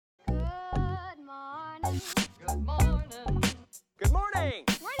Good morning. Good morning.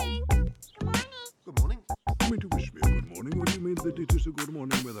 Morning. Good morning. Good morning. You mean to wish me a good morning, or do you mean that it is a good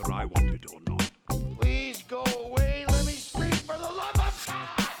morning whether I want it or not? Please go away. Let me speak for the love of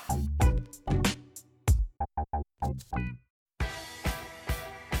God.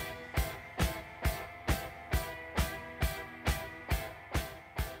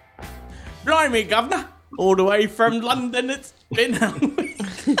 Blimey, Governor. All the way from London, it's been a week.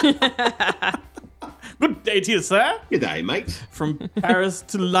 Good day to you, sir. Good day, mate. From Paris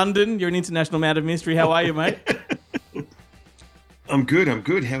to London, you're an international man of mystery. How are you, mate? I'm good.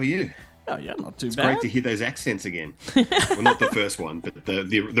 How are you? Oh, yeah, not too It's bad. great to hear those accents again. Well, not the first one, but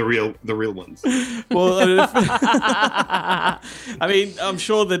the real ones. Well, I mean, I'm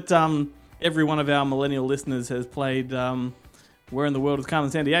sure that every one of our millennial listeners has played Where in the World is Carmen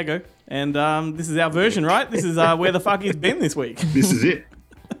Sandiego? And this is our version, right? This is Where the Fuck He's Been this week. This is it.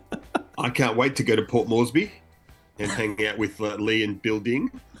 I can't wait to go to Port Moresby and hang out with Lee and Bill Ding.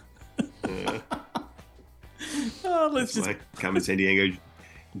 Let's just... My Carmen Sandiego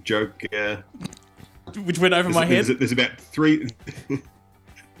joke. Which went over my head. There's about three.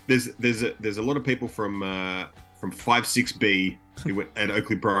 There's a lot of people from 5-6B who went at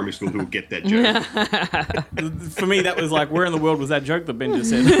Oakley Primary School who will get that joke. For me, that was like, where in the world was that joke that Ben just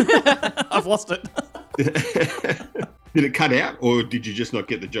said? I've lost it. Did it cut out, or did you just not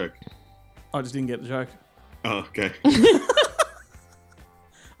get the joke? I just didn't get the joke. Oh, okay.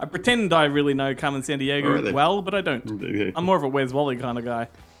 I pretend I really know Carmen Sandiego Right, well, but I don't. I'm more of a Wes Wally kind of guy.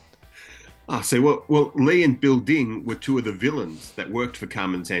 So well, Lee and Bill Ding were two of the villains that worked for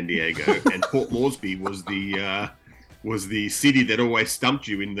Carmen Sandiego, and Port Moresby was the city that always stumped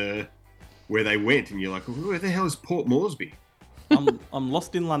you in where they went, and you're like, where the hell is Port Moresby? I'm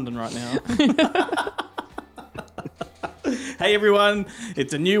lost in London right now. Hey everyone,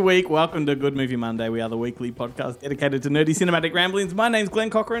 it's a new week. Welcome to Good Movie Monday. We are the weekly podcast dedicated to nerdy cinematic ramblings. My name's Glenn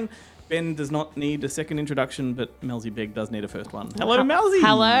Cochran. Ben does not need a second introduction, but Melzy Begg does need a first one. Hello, Melzy.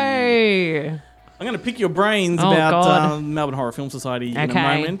 Hello. I'm going to pick your brains about Melbourne Horror Film Society in a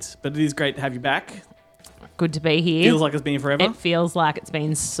moment, but it is great to have you back. Good to be here. Feels like it's been forever. It feels like it's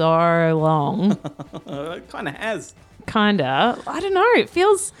been so long. It kind of has. Kinda. I don't know. It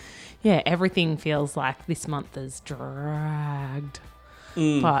feels... Yeah, everything feels like this month is dragged.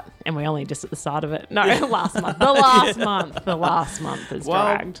 And we're only just at the start of it. No, last month. The last month is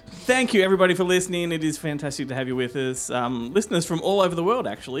dragged. Thank you, everybody, for listening. It is fantastic to have you with us. Listeners from all over the world,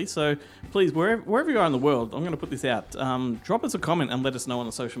 actually. So please, wherever you are in the world, I'm going to put this out. Drop us a comment and let us know on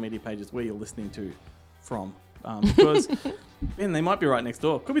the social media pages where you're listening from. Because, Ben, they might be right next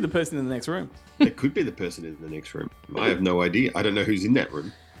door. Could be the person in the next room. It could be the person in the next room. I have no idea. I don't know who's in that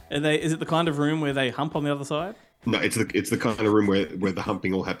room. Is it the kind of room where they hump on the other side? No, it's the kind of room where the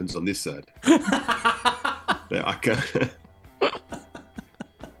humping all happens on this side. I can't.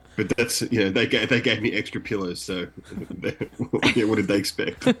 But that's, they gave me extra pillows, so what did they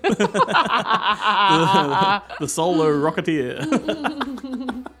expect? The solo rocketeer.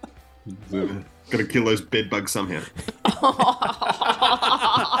 Got to kill those bed bugs somehow.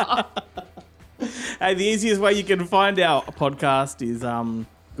 Hey, the easiest way you can find our podcast is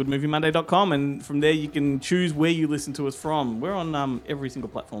goodmoviemonday.com, and from there you can choose where you listen to us from. We're on every single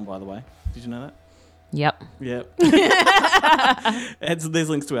platform, by the way. Did you know that? Yep. There's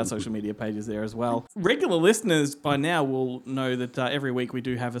links to our social media pages there as well. Regular listeners by now will know that every week we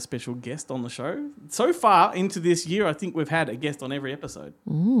do have a special guest on the show. So far into this year, I think we've had a guest on every episode.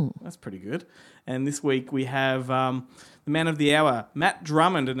 Ooh. That's pretty good. And this week we have the man of the hour, Matt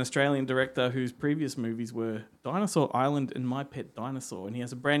Drummond, an Australian director whose previous movies were Dinosaur Island and My Pet Dinosaur. And he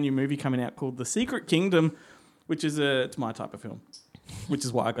has a brand new movie coming out called The Secret Kingdom, which is it's my type of film. Which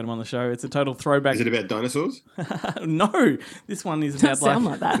is why I got him on the show. It's a total throwback. Is it about dinosaurs? No, this one is about Sound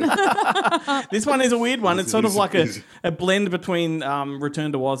like that. This one is a weird one. It's sort of like a blend between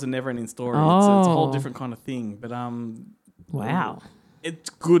Return to Oz and Neverending Story. It's a whole different kind of thing. But Wow.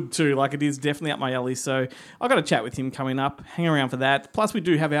 It's good too. Like, it is definitely up my alley. So I've got a chat with him coming up. Hang around for that. Plus, we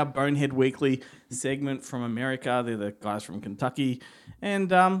do have our Bonehead Weekly segment from America. They're the guys from Kentucky. And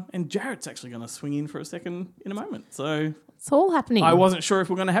Jarrett's actually going to swing in for a second in a moment. So it's all happening. I wasn't sure if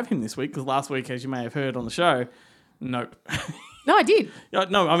we're going to have him this week because last week, as you may have heard on the show, nope. No, I did.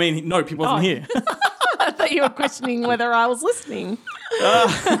 No, I mean, nope, he wasn't here. I thought you were questioning whether I was listening.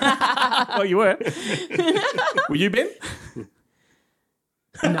 Well, you were. Were you, Ben?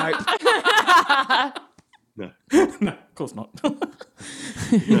 No. No. No, of course not.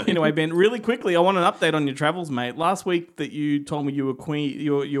 Anyway, Ben, really quickly, I want an update on your travels, mate. Last week that you told me you were queen.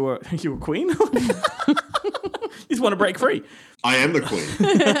 You were queen? Just want to break free. I am the queen.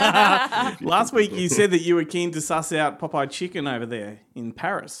 Last week you said that you were keen to suss out Popeye Chicken over there in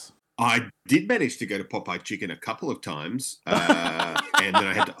Paris. I did manage to go to Popeye Chicken a couple of times, and then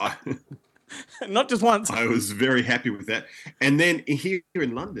I had to. Not just once. I was very happy with that. And then here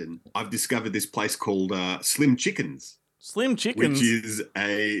in London, I've discovered this place called Slim Chickens. Slim Chickens.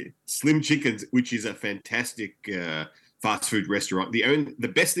 Which is a fantastic fast food restaurant.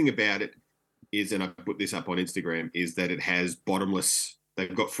 The best thing about it is, and I put this up on Instagram, is that it has bottomless.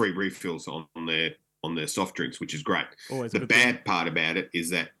 They've got free refills on their soft drinks, which is great. Always the bad part about it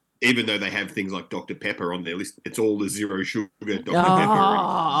is that even though they have things like Dr. Pepper on their list, it's all the zero sugar Dr. Pepper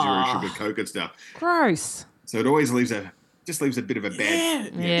and zero sugar Coke and stuff. Gross. So it always leaves a bit of a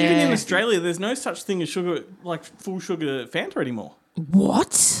bad. Yeah. Even in Australia, there's no such thing as sugar, like full sugar Fanta anymore.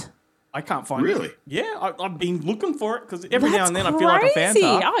 What? I can't find it. Really? Yeah, I've been looking for it because every now and then That's I feel like a crazy.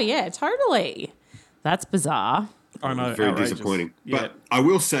 Fanta. Oh, yeah, totally. That's bizarre. I know. Very outrageous. disappointing. Yeah. But I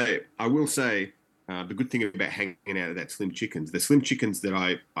will say, the good thing about hanging out at that Slim Chickens, the Slim Chickens that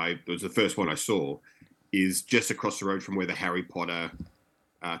I was the first one I saw, is just across the road from where the Harry Potter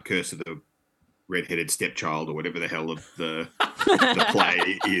Curse of the Red-Headed Stepchild or whatever the hell of the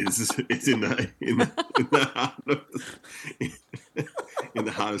play is. It's in the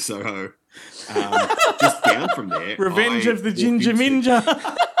heart of Soho. Just down from there, Revenge of the Ginger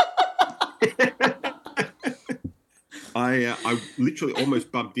Minja. I literally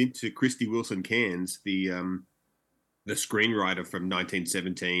almost bumped into Christy Wilson Cairns, the screenwriter from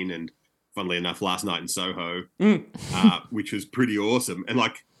 1917, and funnily enough, Last Night in Soho, which was pretty awesome. And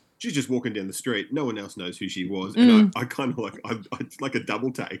like, she's just walking down the street, no one else knows who she was, and I kind of I like a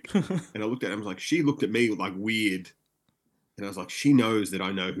double take, and I looked at her, I was like, she looked at me like weird, and I was like, she knows that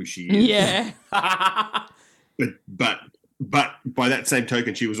I know who she is. Yeah. But by that same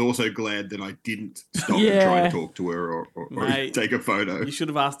token, she was also glad that I didn't stop and try to talk to her or Mate, take a photo. You should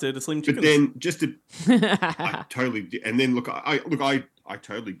have asked her to Slim Chickens. But then just to, I totally did. And then I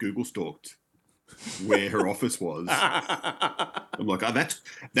totally Google stalked where her office was. I'm like, oh,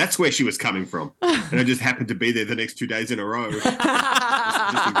 that's where she was coming from, and I just happened to be there the next 2 days in a row,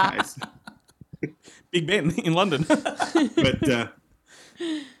 just in case. Big Ben in London.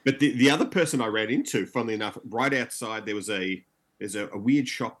 But the other person I ran into, funnily enough, right outside there's a weird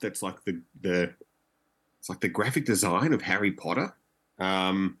shop that's like it's like the graphic design of Harry Potter.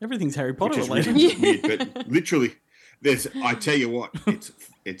 Everything's Harry Potter which is related. really weird, but literally, I tell you what,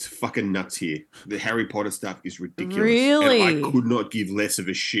 it's fucking nuts here. The Harry Potter stuff is ridiculous. Really? And I could not give less of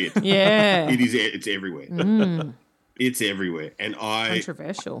a shit. Yeah. It's everywhere. It's everywhere, and I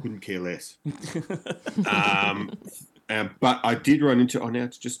Controversial. couldn't care less. But I did run into. Oh, now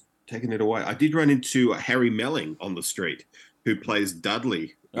it's just taking it away. I did run into Harry Melling on the street, who plays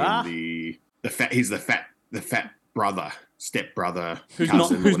Dudley in the fat. He's the fat brother, step brother, Who's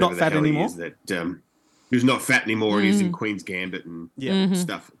cousin, not fat anymore. Who's not fat anymore, and he's in Queen's Gambit and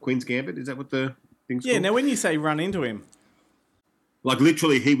stuff. Queen's Gambit, is that what the thing's called? Now when you say run into him, like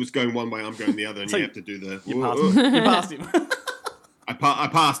literally, he was going one way, I'm going the other, and So you have to do the. you passed him. I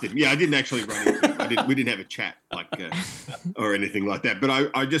passed him. Yeah, I didn't actually run into him. We didn't have a chat or anything like that. But I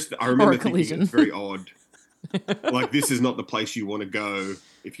remember thinking it's very odd. Like, this is not the place you want to go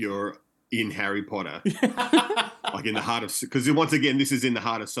if you're in Harry Potter. Like in the heart of, because once again, this is in the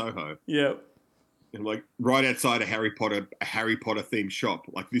heart of Soho. Yeah. And like right outside a Harry Potter themed shop.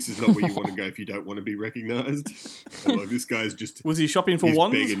 Like, this is not where you want to go if you don't want to be recognised. And like, this guy's just. Was he shopping for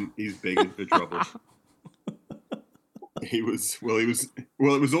wands? He's begging for trouble. It was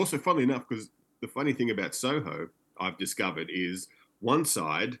also funny enough, because the funny thing about Soho, I've discovered, is one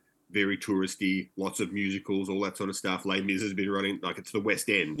side, very touristy, lots of musicals, all that sort of stuff. Les Mis has been running, like, it's the West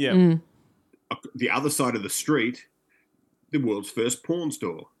End. Yeah. The other side of the street, the world's first porn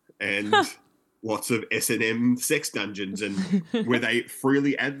store, and lots of S&M sex dungeons, and where they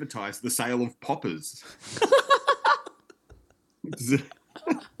freely advertise the sale of poppers.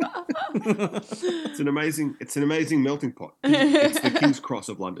 It's an amazing melting pot. It's the King's Cross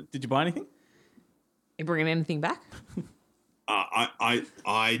of London. Did you buy anything? You bringing anything back?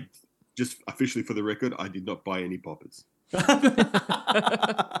 I just officially, for the record, I did not buy any poppers.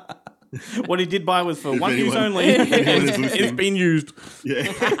 What he did buy was for one use anyone- only. if anyone is It's listening. been used. Yeah.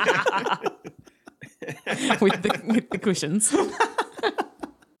 with the cushions.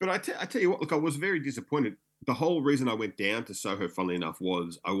 But I tell you what, look, I was very disappointed. The whole reason I went down to Soho, funnily enough,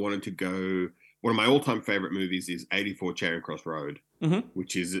 was I wanted to go. One of my all-time favorite movies is 84 Charing Cross Road,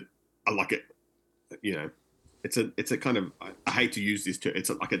 which is, I like it. You know, it's a kind of, I hate to use this term.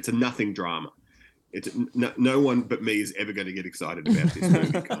 It's a nothing drama. It's no one but me is ever going to get excited about this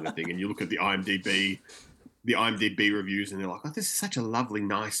movie kind of thing. And you look at the IMDb the IMDb reviews, and they're like, "Oh, this is such a lovely,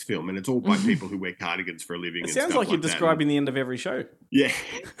 nice film," and it's all by people who wear cardigans for a living. It and sounds stuff like you're that. describing the end of every show. Yeah.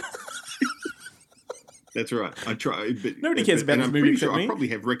 That's right. I try. But, Nobody cares about this I'm movie pretty except sure me. I probably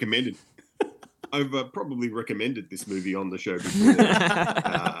have recommended. I've probably recommended this movie on the show before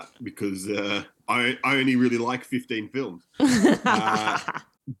because I only really like 15 films.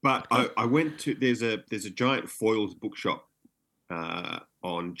 But I went to there's a giant foils bookshop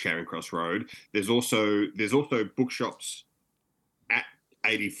on Charing Cross Road. There's also bookshops at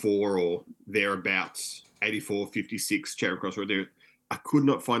 84 or thereabouts, 84, 56 Charing Cross Road. There, I could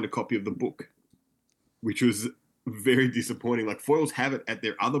not find a copy of the book, which was very disappointing. Like Foyles have it at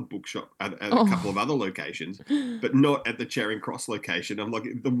their other bookshop at a couple of other locations, but not at the Charing Cross location. I'm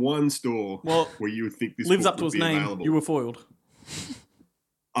like, the one store where you would think this lives book up to would its be name. available. You were foiled.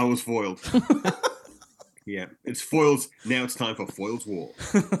 I was foiled. Yeah, it's Foyles. Now it's time for Foyles War.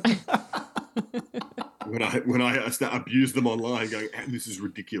 when I abuse them online, going, "This is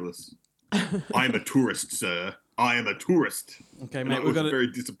ridiculous. I am a tourist, sir. I am a tourist." Okay, And mate, I was very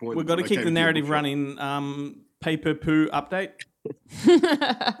disappointed. We've got to when I keep came the to your narrative bookshop. running. Paper poo update.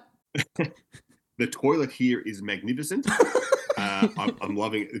 The toilet here is magnificent. I'm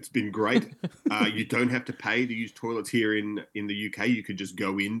loving it. It's been great. You don't have to pay to use toilets here in the UK. You could just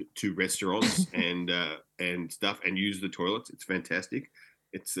go in to restaurants and stuff and use the toilets. It's fantastic.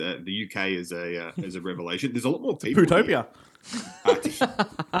 It's the UK is a revelation. There's a lot more people Pootopia.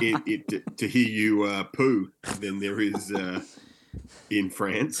 to hear you poo than there is in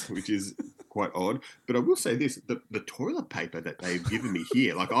France, which is quite odd. But I will say this: the toilet paper that they've given me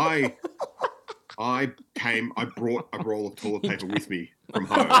here, like I brought a roll of toilet paper with me from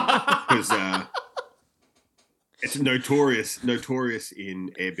home because it's notorious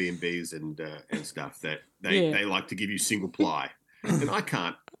in Airbnbs and stuff that they like to give you single ply, and I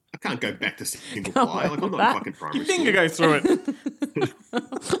can't go back to single ply. Like I'm not in fucking primary Your finger school. goes through it.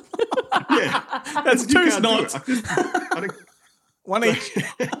 Yeah, That's you two can't do it. snots. I don't, One each.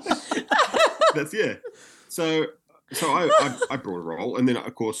 That's yeah. So I brought a roll, and then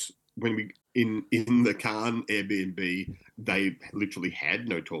of course when we in the Cannes Airbnb, they literally had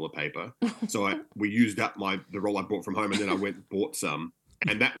no toilet paper. So we used up the roll I bought from home, and then I went and bought some,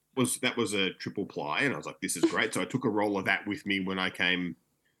 and that was a triple ply, and I was like, this is great. So I took a roll of that with me when I came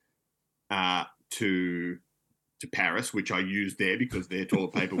to Paris, which I used there because their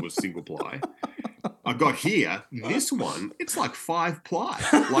toilet paper was single ply. I got here, this one, it's like 5 ply.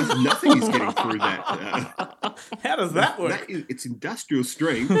 Like nothing is getting through that. How does that work? It's industrial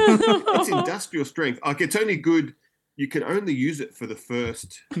strength. It's industrial strength. Like it's only good. You can only use it for the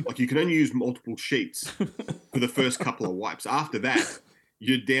first. Like you can only use multiple sheets for the first couple of wipes. After that,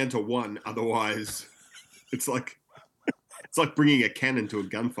 you're down to one. Otherwise, it's like bringing a cannon to a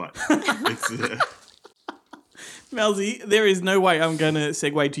gunfight. It's. Melzy, there is no way I'm going to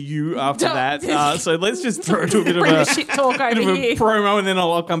segue to you after that. So let's just throw to a bit of Bring a the shit talk over bit of a here. promo, and then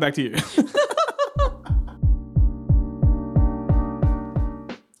I'll come back to you.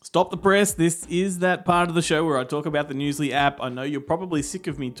 Stop the press. This is that part of the show where I talk about the Newsly app. I know you're probably sick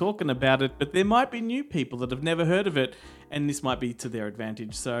of me talking about it, but there might be new people that have never heard of it, and this might be to their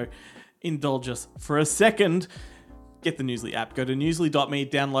advantage. So indulge us for a second. Get the Newsly app. Go to newsly.me,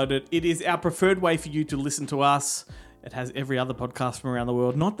 download it. It is our preferred way for you to listen to us. It has every other podcast from around the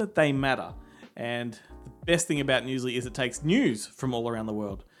world. Not that they matter. And the best thing about Newsly is it takes news from all around the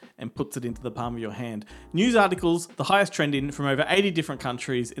world and puts it into the palm of your hand. News articles, the highest trending from over 80 different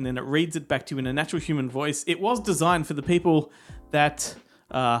countries, and then it reads it back to you in a natural human voice. It was designed for the people that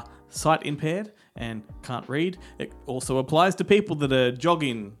are sight impaired and can't read. It also applies to people that are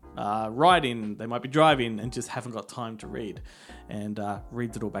jogging, riding, they might be driving and just haven't got time to read, and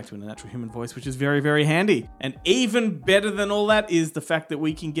reads it all back to in a natural human voice, which is very, very handy. And even better than all that is the fact that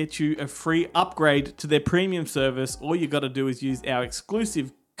we can get you a free upgrade to their premium service. All you got to do is use our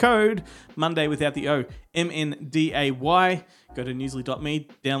exclusive code, Monday without the O, MNDAY. Go to newsly.me,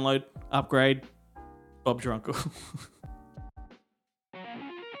 download, upgrade. Bob's your uncle.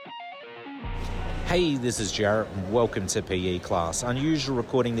 Hey, this is Jarrett and welcome to PE Class. Unusual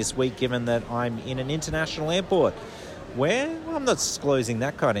recording this week given that I'm in an international airport where I'm not disclosing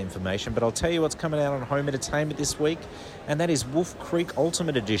that kind of information, but I'll tell you what's coming out on home entertainment this week, and that is Wolf Creek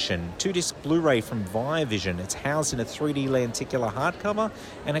Ultimate Edition, 2-disc Blu-ray from Viavision. It's housed in a 3D lenticular hardcover,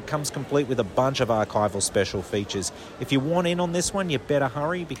 and it comes complete with a bunch of archival special features. If you want in on this one, you better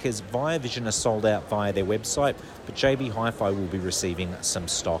hurry because Viavision are sold out via their website, but JB Hi-Fi will be receiving some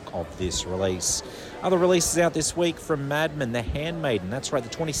stock of this release. Other releases out this week from Mad Men, The Handmaiden. That's right, the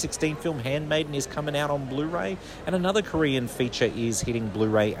 2016 film Handmaiden is coming out on Blu-ray, and another Korean film feature is hitting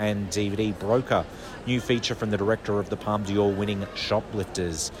Blu-ray and DVD. Broker, new feature from the director of the Palme d'Or winning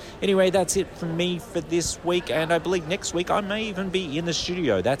Shoplifters. Anyway, that's it from me for this week, and I believe next week I may even be in the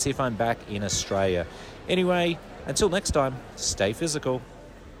studio. That's if I'm back in Australia. Anyway, until next time, stay physical.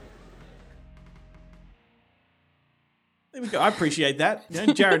 There we go. I appreciate that.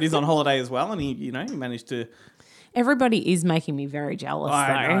 Jared is on holiday as well, and he managed to. Everybody is making me very jealous, though.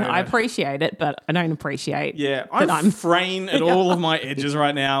 I appreciate it, but I don't appreciate. Yeah, I'm fraying at all of my edges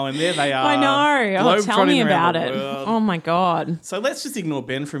right now, and there they are. I know. Oh, tell me about it. World. Oh my god. So let's just ignore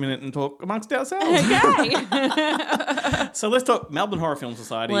Ben for a minute and talk amongst ourselves. Okay. So let's talk Melbourne Horror Film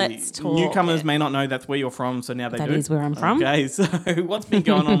Society. Let's talk. Newcomers may not know that's where you're from, so now they do. That is where I'm from. Okay, so what's been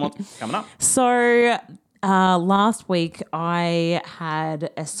going on? What's coming up? So last week I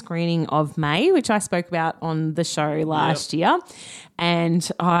had a screening of May, which I spoke about on the show last year. And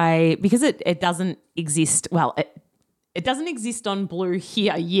because it doesn't exist, it doesn't exist on Blue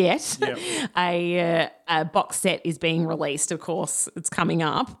here yet. Yep. A box set is being released, of course. It's coming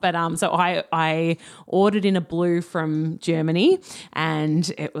up. But so I ordered in a Blue from Germany,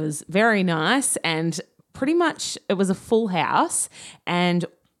 and it was very nice. And pretty much it was a full house, and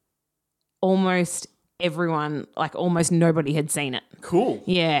almost everyone, like almost nobody had seen it. Cool.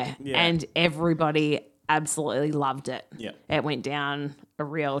 Yeah. And everybody absolutely loved it. Yeah. It went down a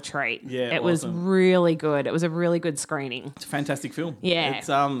real treat. Yeah, it was really good. It was a really good screening. It's a fantastic film. Yeah.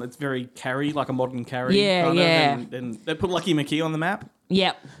 It's very Carrie, like a modern Carrie. Yeah, kind yeah. Of, and they put Lucky McKee on the map.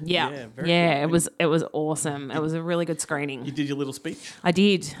 Yep. Yeah, Yeah. very Yeah. good. It was awesome. It was a really good screening. You did your little speech. I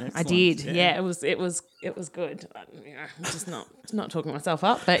did. Excellent. Yeah. It was good. I'm just not talking myself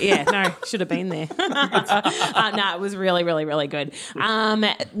up, but yeah, no, should have been there. No, it was really, really, really good.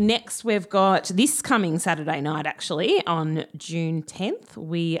 Next we've got this coming Saturday night, actually, on June 10th.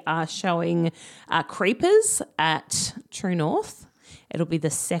 We are showing Creepers at True North. It'll be the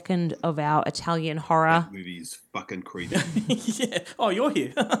second of our Italian horror. That movie is fucking creepy. Yeah. Oh, you're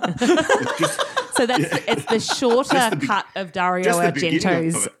here. So it's the shorter cut of Dario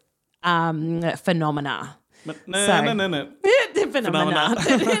Argento's Phenomena. No. Phenomena.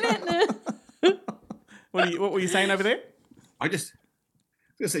 What were you saying over there? I was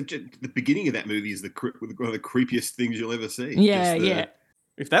going to say, the beginning of that movie is one of the creepiest things you'll ever see. Yeah, Just yeah.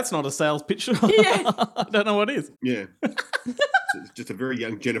 If that's not a sales pitch, Yeah. I don't know what is. Yeah. It's just a very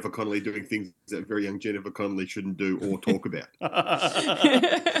young Jennifer Connelly doing things that very young Jennifer Connelly shouldn't do or talk about.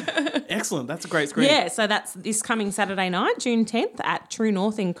 Excellent. That's a great screen. Yeah, so that's this coming Saturday night, June 10th at True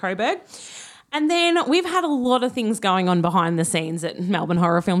North in Coburg. And then we've had a lot of things going on behind the scenes at Melbourne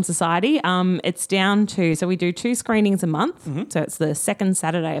Horror Film Society. It's down to, so we do 2 screenings a month. Mm-hmm. So it's the second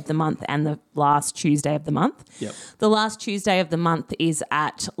Saturday of the month and the last Tuesday of the month. Yep. The last Tuesday of the month is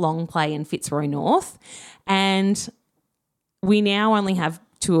at Long Play in Fitzroy North. And we now only have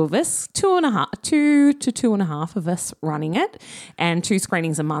 2 of us, 2 to 2.5 of us running it, and 2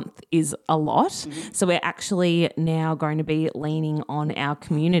 screenings a month is a lot. Mm-hmm. So we're actually now going to be leaning on our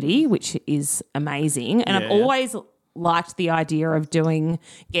community, which is amazing. And I've always liked the idea of doing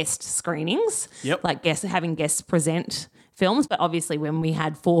guest screenings, like having guests present films. But obviously when we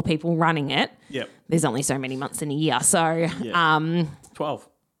had 4 people running it, there's only so many months in a year. So 12.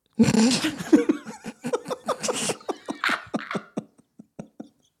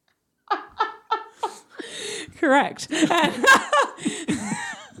 Correct. I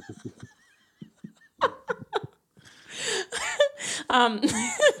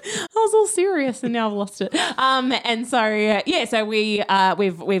was all serious and now I've lost it. And so so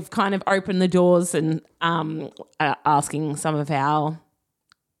we've kind of opened the doors and asking some of our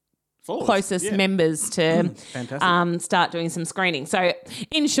closest members to start doing some screening. So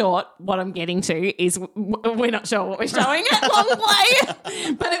in short, what I'm getting to is we're not sure what we're showing at Long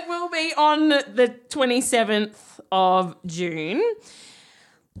Play, but it will be on the 27th of June,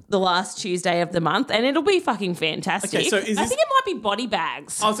 the last Tuesday of the month, and it'll be fucking fantastic. Okay, so I think it might be body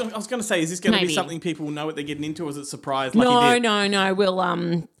bags. I was going to say, is this going to be something people know what they're getting into, or is it surprise?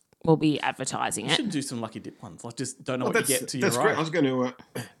 No. We'll be advertising You it. should do some lucky dip ones. Like, just don't know what you get to that's your great. right. I was going to.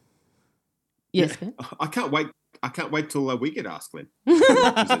 Yes. I can't wait till we get asked, Glenn.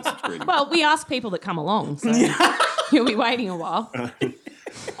 Well, we ask people that come along, so you'll be waiting a while.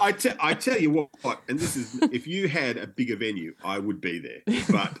 I tell you what, and this is, if you had a bigger venue, I would be there.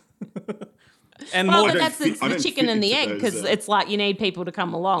 But that's the chicken and the egg, because it's like you need people to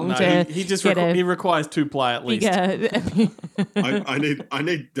come along he requires 2 ply at least. I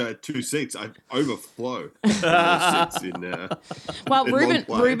need 2 seats. I overflow those seats in. Well, in Ruben long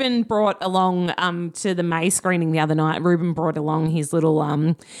play. Ruben brought along to the May screening the other night. Ruben brought along his little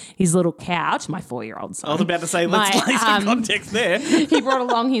couch. My 4-year-old son. I was about to say, let's play some context there. He brought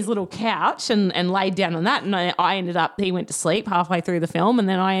along his little couch and laid down on that, and I ended up. He went to sleep halfway through the film, and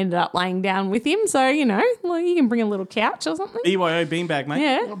then I ended up laying down with him. So you can bring a little couch or something. BYO beanbag, mate.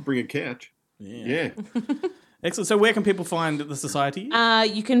 Yeah. I'll bring a couch. Yeah. Excellent. So where can people find the Society?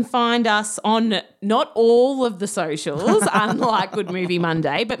 You can find us on not all of the socials, unlike Good Movie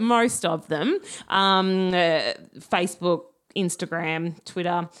Monday, but most of them. Facebook, Instagram,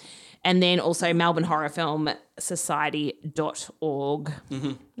 Twitter, and then also Melbourne Horror Film Society.org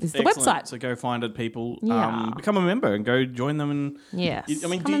is the Excellent. website. So go find it, people. Yeah. Become a member and go join them. And Yes.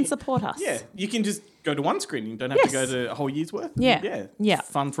 Come and support us. Yeah, you can just go to one screening. You don't have to go to a whole year's worth. Yeah. Yeah.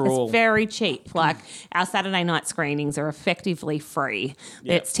 Fun for all. It's very cheap. Like our Saturday night screenings are effectively free.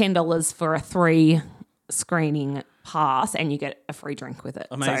 Yeah. It's $10 for a 3 screening pass, and you get a free drink with it.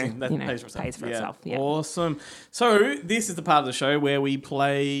 Amazing. So, That pays for itself. Pays for itself. Yeah. Awesome. So this is the part of the show where we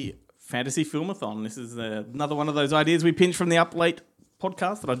play Fantasy Filmathon. This is another one of those ideas we pinch from the Up Late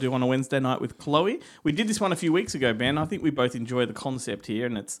podcast that I do on a Wednesday night with Chloe. We did this one a few weeks ago, Ben. I think we both enjoy the concept here,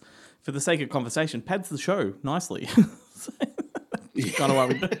 and it's, for the sake of conversation, pads the show nicely. Kind of why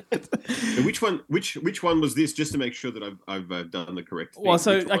we do it. And which one was this? Just to make sure that I've done the correct thing. Well,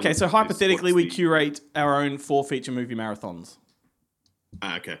 so Which one okay, so is- hypothetically, we what's the- curate our own 4 feature movie marathons.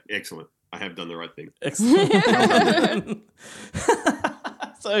 Okay, excellent. I have done the right thing. Excellent.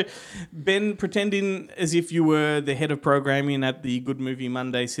 So, Ben, pretending as if you were the head of programming at the Good Movie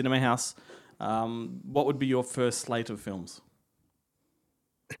Monday Cinema House, what would be your first slate of films?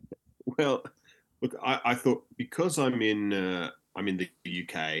 Well, look, I thought because I'm in the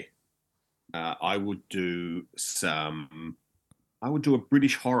UK, I would do a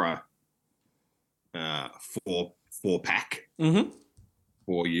British horror 4-pack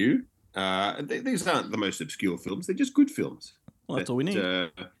for you. These aren't the most obscure films; they're just good films. Well, that's all we need.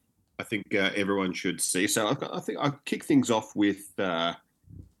 I think everyone should see. So I think I'll kick things off with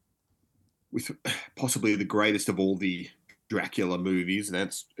possibly the greatest of all the Dracula movies, and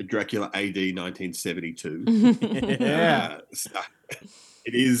that's Dracula AD 1972. Yeah.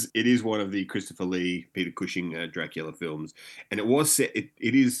 It is one of the Christopher Lee, Peter Cushing Dracula films, and it was set. It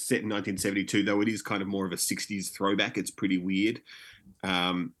is set in 1972, though it is kind of more of a 60s throwback. It's pretty weird,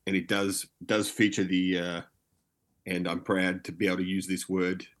 and it does feature the. And I'm proud to be able to use this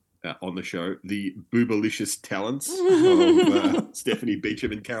word on the show, the boobalicious talents of Stephanie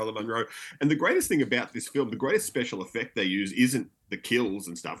Beacham and Carolyn Munro. And the greatest thing about this film, the greatest special effect they use isn't the kills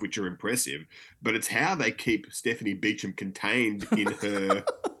and stuff, which are impressive, but it's how they keep Stephanie Beacham contained in her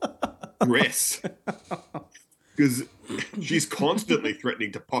dress. Because she's constantly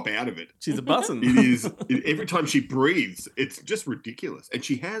threatening to pop out of it. She's a bussin'. Every time she breathes, it's just ridiculous. And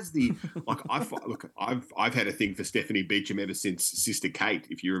she has I've had a thing for Stephanie Beacham ever since Sister Kate,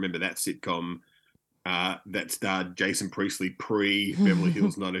 if you remember that sitcom that starred Jason Priestley pre Beverly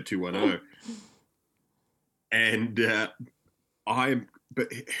Hills 90210. And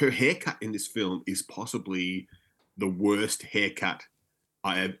but her haircut in this film is possibly the worst haircut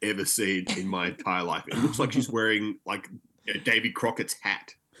I have ever seen in my entire life. It looks like she's wearing like Davy Crockett's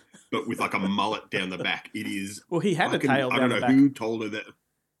hat, but with like a mullet down the back. It is. Well, he had a tail I down don't the know back. who told her that.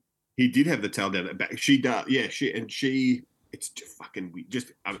 He did have the tail down the back. She does. Yeah. It's just fucking weird.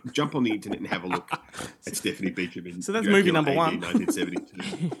 Just jump on the internet and have a look at Stephanie Beacham. So that's movie number 1.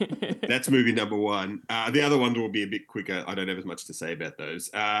 1972. That's movie number 1. The other ones will be a bit quicker. I don't have as much to say about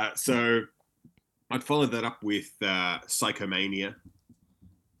those. So I'd follow that up with Psychomania,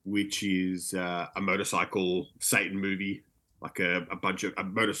 which is a motorcycle Satan movie. Like a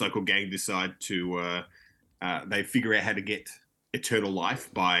motorcycle gang decide to they figure out how to get eternal life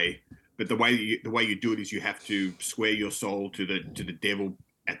but the way you do it is you have to swear your soul to the devil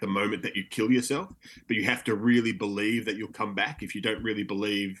at the moment that you kill yourself, but you have to really believe that you'll come back. If you don't really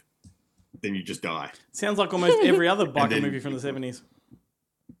believe, then you just die. Sounds like almost every other biker movie from the 70s.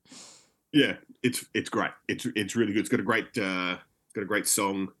 Yeah, it's great. It's really good. It's got a great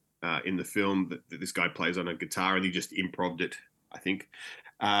song in the film that this guy plays on a guitar, and he just improv'd it, I think.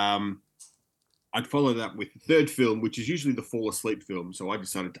 I'd follow that with the third film, which is usually the fall asleep film. So I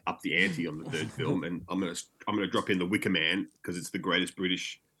decided to up the ante on the third film, and I'm gonna drop in The Wicker Man because it's the greatest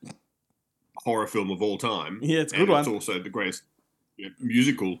British horror film of all time. Yeah, it's a good one. It's also the greatest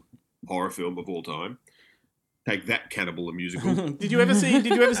musical horror film of all time. Take that, Cannibal, a musical. Did you ever see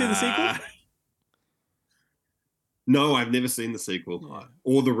the sequel? No, I've never seen the sequel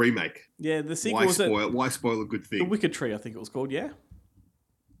or the remake. Yeah, the sequel Why was Why spoil a good The thing? Wicked Tree, I think it was called, yeah?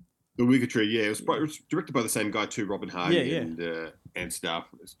 The Wicked Tree, yeah. It was directed by the same guy too, Robin Hardy and stuff.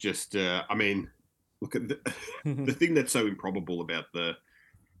 It's just, I mean, look at the thing that's so improbable about the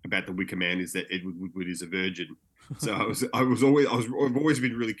Wicker Man is that Edward Woodward is a virgin. So I've always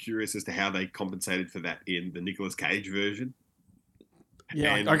been really curious as to how they compensated for that in the Nicolas Cage version.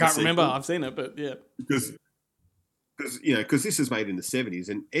 Yeah, And I can't the remember. sequel. I've seen it, but yeah. Because this is made in the 70s,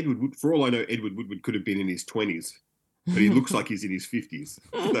 and for all I know, Edward Woodward could have been in his 20s, but he looks like he's in his 50s.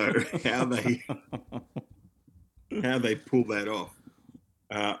 So how they pull that off,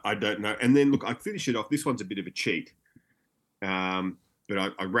 I don't know. And then look, I finish it off. This one's a bit of a cheat, but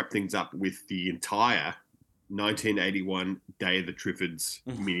I wrap things up with the entire 1981 Day of the Triffids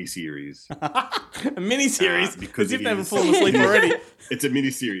miniseries. A miniseries? Because as if it they haven't is- fallen asleep already. It's a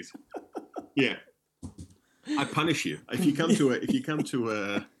miniseries. Yeah. I punish you if you come to a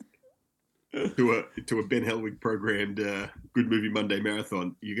Ben Hellwig programmed Good Movie Monday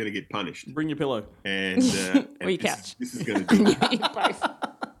marathon. You're going to get punished. Bring your pillow. And Or your couch. This is going to do it. Both.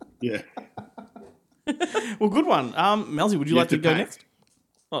 Yeah. Well, good one. Melzy, would you You like have to to go pay. next?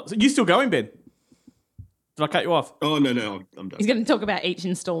 Oh, so you still going, Ben? Did I cut you off? Oh no, I'm done. He's going to talk about each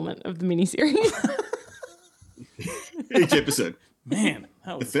installment of the miniseries. Each episode. Man,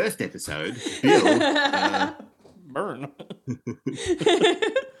 that The was first episode, Bill. burn.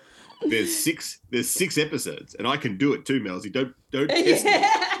 There's six episodes, and I can do it too, Melzy. Don't test me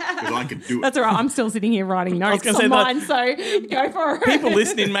because I can do it. That's all right. I'm still sitting here writing notes gonna on say that- mine, so go for it. People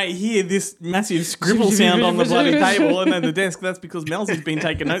listening may hear this massive scribble sound on the bloody table and then the desk. That's because Melzy's been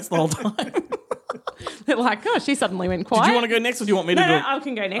taking notes the whole time. They're like, oh, she suddenly went quiet. Did you want to go next or do you want me to do No, it? I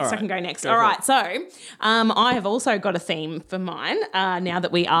can go next. All right. I can go next. Go All for right. it. So I have also got a theme for mine. Now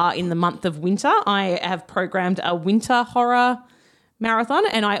that we are in the month of winter, I have programmed a winter horror marathon,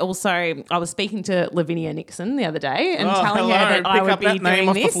 and I was speaking to Lavinia Nixon the other day and telling her that I Pick would up be that name doing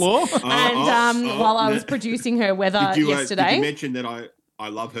off this. the floor. And while I was no. producing her weather Did you yesterday, mention that I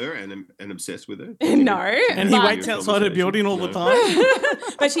love her and am obsessed with her? no, And he but- waits outside her building all the No. time.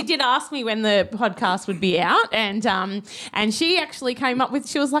 But she did ask me when the podcast would be out, and she actually came up with.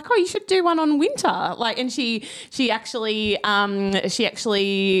 She was like, "Oh, you should do one on winter." Like, and she actually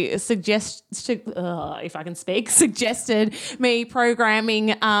if I can speak, suggested me programming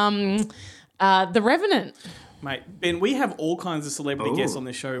The Revenant. Mate, Ben, we have all kinds of celebrity Oh. guests on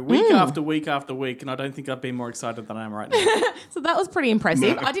this show week after week after week, and I don't think I've been more excited than I am right now. So that was pretty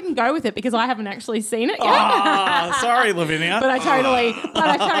impressive. No. I didn't go with it because I haven't actually seen it yet. Ah, sorry, Lavinia. But I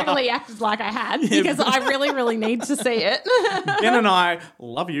totally acted like I had because I really, really need to see it. Ben and I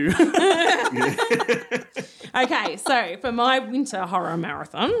love you. Okay, so for my winter horror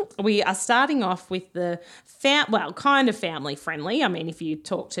marathon, we are starting off with the kind of family friendly. I mean, if you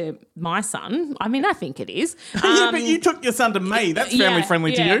talk to my son, I mean, I think it is. Yeah, but you took your son to May. That's family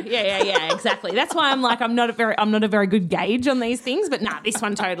friendly to you. Yeah, exactly. That's why I'm like, I'm not a very good gauge on these things, but nah, this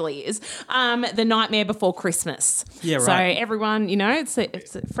one totally is. The Nightmare Before Christmas. Yeah, So right. everyone,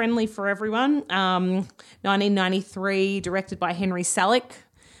 it's friendly for everyone. 1993, directed by Henry Selick.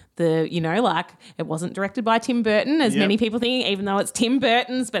 It wasn't directed by Tim Burton, as many people think, even though it's Tim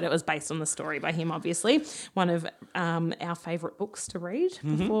Burton's, but it was based on the story by him, obviously. One of our favourite books to read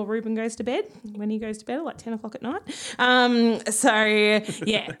before Ruben goes to bed, when he goes to bed at like 10 o'clock at night.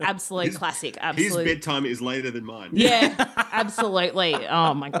 Absolute classic. His Absolute. bedtime is later than mine. Yeah, absolutely.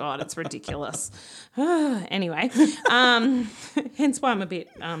 Oh my God, it's ridiculous. Anyway, hence why I'm a bit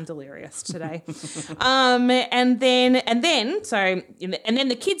delirious today. And then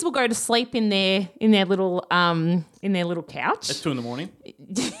the kids will go to sleep in their little couch, It's 2 a.m.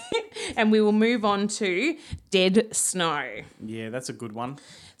 and we will move on to Dead Snow. Yeah, that's a good one.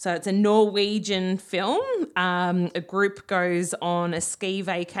 So it's a Norwegian film. A group goes on a ski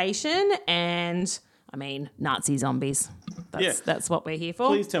vacation and, I mean, Nazi zombies. That's what we're here for.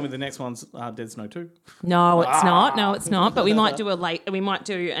 Please tell me the next one's Dead Snow 2. No, it's not. No, it's not. But we might do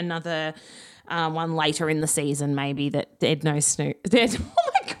another one later in the season, maybe that Dead Snow. Oh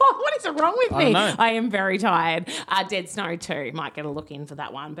my God, what is wrong with me? don't know. I am very tired. Dead Snow 2. Might get a look in for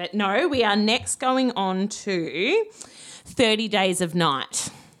that one. But no, we are next going on to 30 Days of Night.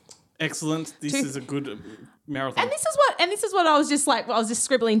 Excellent. This is a good marathon. And this is what I was just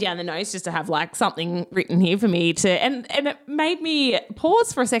scribbling down the notes just to have like something written here for me to, and it made me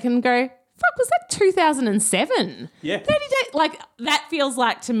pause for a second and go, fuck, was that 2007? Yeah. 30 days, like that feels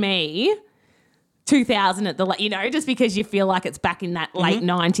like to me 2000 at the, just because you feel like it's back in that late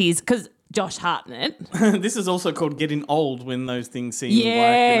 90s, because Josh Hartnett. This is also called getting old when those things seem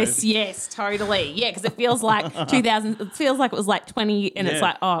Yes, yes, totally. Yeah, because it feels like 2000. It feels like it was like 20, and it's Yeah.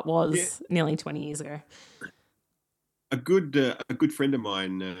 like, oh, it was nearly 20 years ago. A good friend of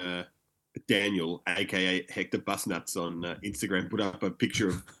mine, Daniel, aka Hector Busnuts, on Instagram, put up a picture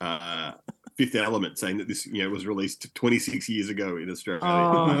of Fifth Element, saying that this was released 26 years ago in Australia.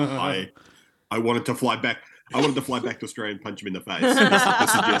 Oh. I wanted to fly back. I wanted to fly back to Australia and punch him in the face for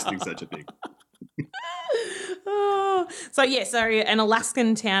suggesting such a thing. Oh. So an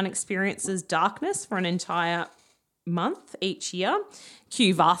Alaskan town experiences darkness for an entire month each year.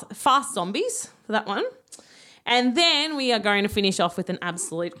 Cue fast zombies for that one. And then we are going to finish off with an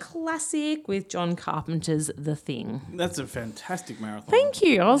absolute classic with John Carpenter's The Thing. That's a fantastic marathon. Thank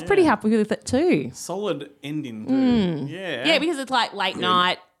you. I was pretty happy with it too. Solid ending too. Yeah. Yeah, because it's like late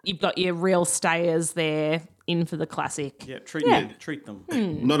night. You've got your real stayers there in for the classic. Yeah, treat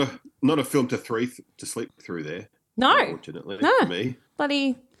them. Not a film to sleep through there. No. Unfortunately, No. for me.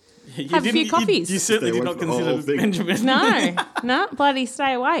 Bloody You have a few didn't- coffees. You certainly Stay did awake not for the consider whole this, thing. Benjamin. no, bloody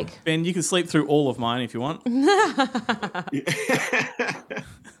stay awake. Ben, you can sleep through all of mine if you want.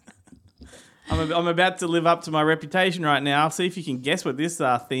 I'm about to live up to my reputation right now. See if you can guess what this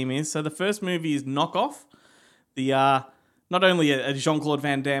theme is. So the first movie is Knock Off. The not only a Jean-Claude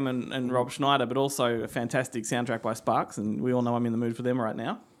Van Damme and Rob Schneider, but also a fantastic soundtrack by Sparks, and we all know I'm in the mood for them right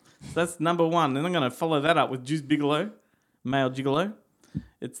now. So that's number one. Then I'm going to follow that up with Juice Bigelow, Male Gigolo.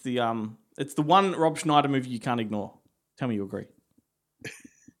 It's the one Rob Schneider movie you can't ignore. Tell me you agree.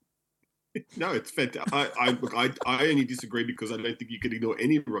 No, it's fantastic. I only disagree because I don't think you can ignore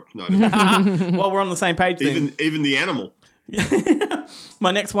any Rob Schneider. Well, we're on the same page then. even the animal.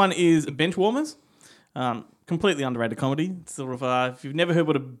 My next one is Benchwarmers. Completely underrated comedy. Sort of, if you've never heard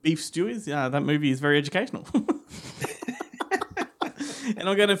what a beef stew is, that movie is very educational. And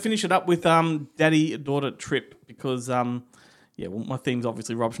I'm going to finish it up with Daddy-Daughter Trip because, my theme's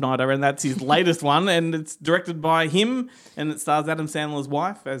obviously Rob Schneider, and that's his latest one, and it's directed by him, and it stars Adam Sandler's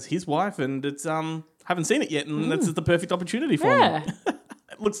wife as his wife, and it's haven't seen it yet, and that's just the perfect opportunity for me.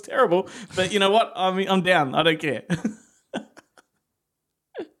 It looks terrible, but you know what? I mean, I'm down. I don't care.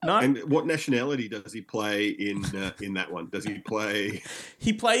 No. And what nationality does he play in that one? Does he play?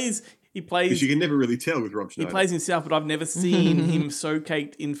 He plays. Because you can never really tell with Rob He Schneider. plays himself, but I've never seen him so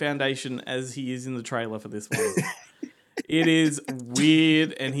caked in foundation as he is in the trailer for this one. It is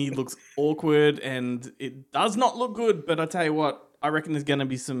weird, and he looks awkward, and it does not look good. But I tell you what, I reckon there's going to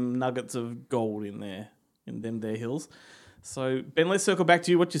be some nuggets of gold in there, in them there hills. So Ben, let's circle back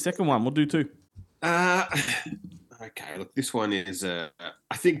to you. What's your second one? We'll do two. Okay, look, this one is. I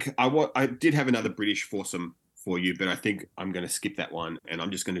think I did have another British foursome for you, but I think I'm going to skip that one, and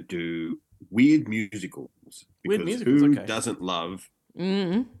I'm just going to do weird musicals. Weird Because musicals, who okay. doesn't love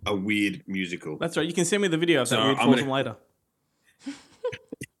a weird musical? That's right. You can send me the video of that So weird I'm foursome gonna- later.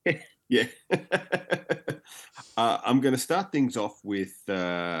 Yeah. I'm going to start things off with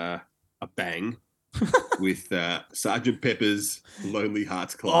a bang with Sgt. Pepper's Lonely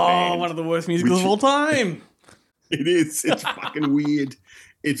Hearts Club Band. One of the worst musicals of all time. It is. It's fucking weird.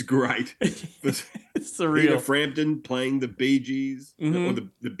 It's great. But It's Peter surreal. Frampton playing the Bee Gees, Mhm. or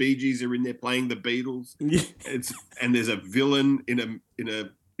the Bee Gees are in there playing the Beatles. Yeah. And there's a villain in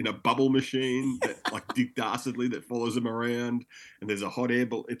a bubble machine that like Dick Dastardly that follows him around, and there's a hot air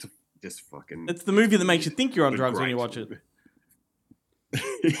ball. It's just fucking. It's the movie that makes you think you're on but drugs when you great. watch it.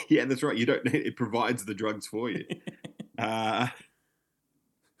 Yeah, that's right. You don't. It provides the drugs for you.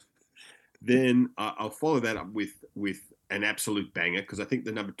 Then I'll follow that up with an absolute banger because I think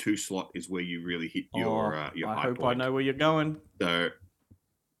the number 2 slot is where you really hit your I high hope point. I know where you're going. So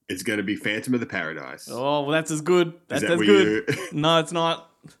it's going to be Phantom of the Paradise. Oh, well, that's as good. Is That's that as where good. you- No, it's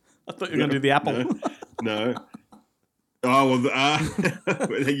not. I thought you were going to do the apple. No. Oh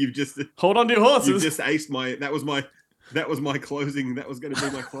well, you've just Hold on to your you've horses. just aced my. That was my closing. That was going to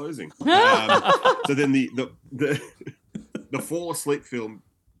be my closing. So then the fall asleep film,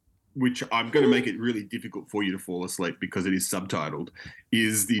 which I'm going to make it really difficult for you to fall asleep because it is subtitled,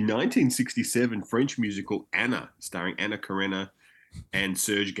 is the 1967 French musical Anna, starring Anna Karenina and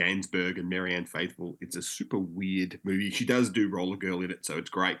Serge Gainsbourg and Marianne Faithfull. It's a super weird movie. She does do Roller Girl in it, so it's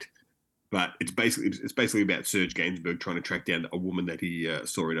great. But it's basically about Serge Gainsbourg trying to track down a woman that he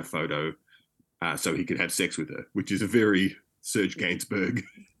saw in a photo, so he could have sex with her, which is a very Serge Gainsbourg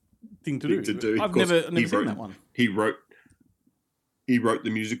Thing to to do. do. I've Of course, never he seen wrote- that one. He wrote the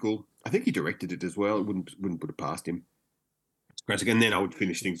musical. I think he directed it as well. It wouldn't put it past him. It's classic. And then I would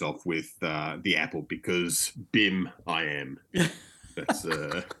finish things off with The Apple because Bim I am. That's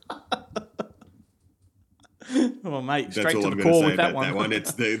Oh, mate, that's straight all to I'm the going to core say with about that one.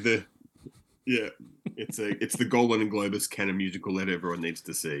 It's the Yeah, it's the Golan and Globus canon musical that everyone needs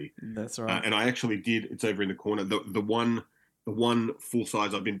to see. That's right. And I actually did. It's over in the corner. The one full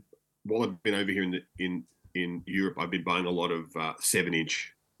size. While I've been over here in Europe, I've been buying a lot of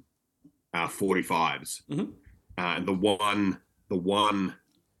 7-inch 45s, and the one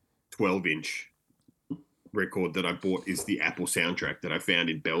 12-inch record that I bought is the Apple soundtrack that I found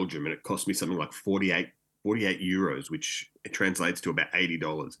in Belgium, and it cost me something like 48 euros, which it translates to about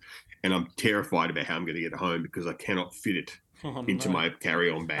 $80. And I'm terrified about how I'm going to get it home because I cannot fit it into my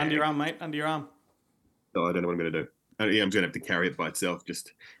carry-on bag. Under your arm, mate. Under your arm. So I don't know what I'm going to do. Yeah, I'm going to have to carry it by itself.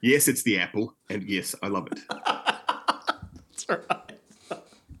 Just yes, it's the Apple, and yes, I love it. That's right.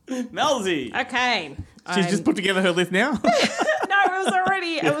 Melzy. Okay. She's just put together her list now. No, it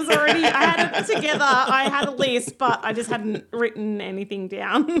was already, I had it together. I had a list, but I just hadn't written anything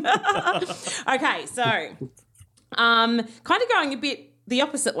down. Okay, so kind of going a bit the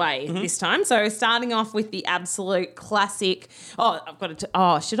opposite way this time. So starting off with the absolute classic.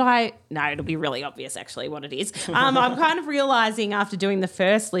 Should I? No, it'll be really obvious actually what it is. I'm kind of realising after doing the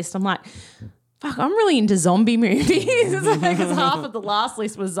first list, I'm like, fuck, I'm really into zombie movies because half of the last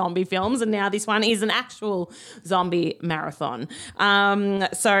list was zombie films and now this one is an actual zombie marathon.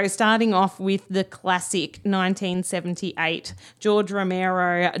 So starting off with the classic 1978 George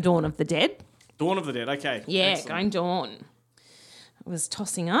Romero, Dawn of the Dead. Dawn of the Dead, okay. Yeah, Excellent. going Dawn. I was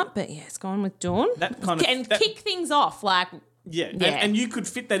tossing up, but yeah, it's gone with Dawn. Kick things off, like... Yeah. And you could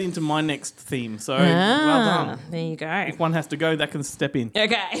fit that into my next theme, so well done. There you go. If one has to go, that can step in.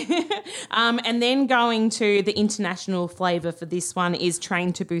 Okay. And then going to the international flavour for this one is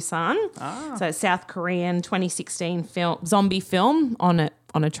Train to Busan. So South Korean 2016 zombie film on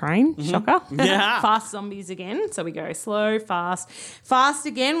a train. Shocker. Yeah. Fast zombies again. So we go slow, fast. Fast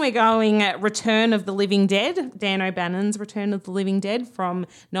again, we're going Return of the Living Dead. Dan O'Bannon's Return of the Living Dead from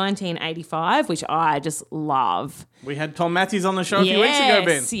 1985, which I just love. We had Tom Matthews on the show a few weeks ago,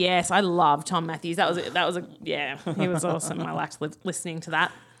 Ben. Yes, I love Tom Matthews. That was he was awesome. I liked listening to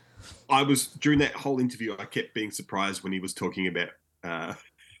that. During that whole interview, I kept being surprised when he was talking about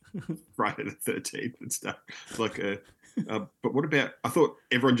Friday the 13th and stuff. It's like but what about? I thought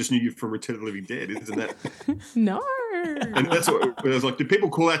everyone just knew you from Return of the Living Dead, isn't that? No. And that's what I was like. Did people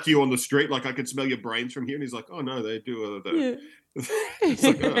call out to you on the street? Like I could smell your brains from here, and he's like, "Oh no, they do." It's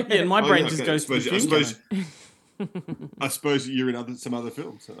like, oh. Yeah, and my brain just goes. I suppose you're in some other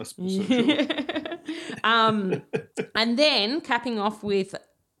films. Sure. And then capping off with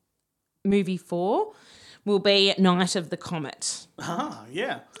movie 4 will be Night of the Comet.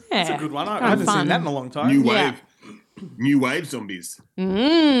 Yeah. That's a good one. I haven't fun. seen that in a long time. New wave zombies.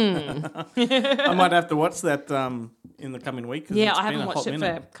 I might have to watch that in the coming week. Yeah, I haven't watched it for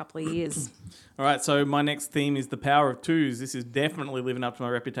a couple of years. All right, so my next theme is the power of twos. This is definitely living up to my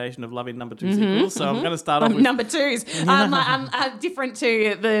reputation of loving number 2 sequels. So I'm going to start off with number 2s. Different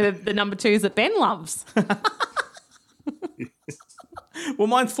to the number 2s that Ben loves. Well,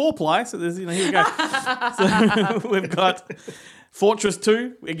 mine's 4-ply, so there's here we go. So we've got Fortress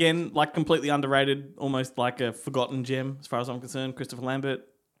 2, again, like completely underrated, almost like a forgotten gem as far as I'm concerned. Christopher Lambert.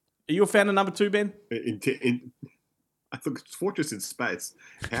 Are you a fan of number 2, Ben? I thought it's Fortress in space.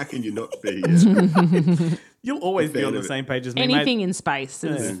 How can you not be? You'll always be on the same page as me, Anything mate. in space.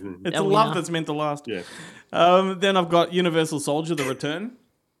 Is It's a love that's meant to last. Yeah. Then I've got Universal Soldier: The Return,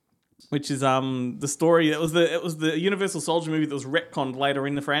 which is the story. It was the Universal Soldier movie that was retconned later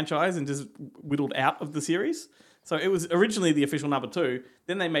in the franchise and just whittled out of the series. So it was originally the official number 2.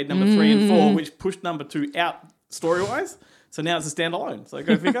 Then they made number 3 and 4, which pushed number 2 out story-wise. So now it's a standalone. So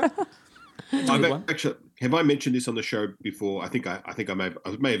go figure. Have I mentioned this on the show before? I think I may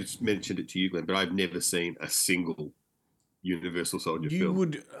have mentioned it to you, Glenn, but I've never seen a single Universal Soldier film. You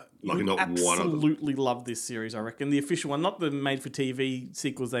would not one of them. absolutely love this series, I reckon. The official one, not the made-for-TV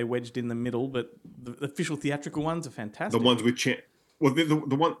sequels they wedged in the middle, but the official theatrical ones are fantastic. The ones with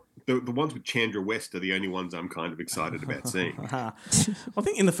the ones with Chandra West are the only ones I'm kind of excited about seeing. I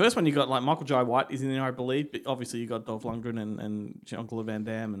think in the first one you got like Michael Jai White is in there, I believe, but obviously you got Dolph Lundgren and Jean-Claude Van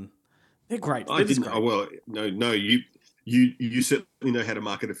Damme, and they're great. I didn't. Great. Oh well, no. You certainly know how to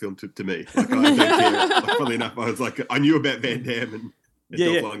market a film to me. Like, I don't care. Like, funnily enough, I was like, I knew about Van Damme and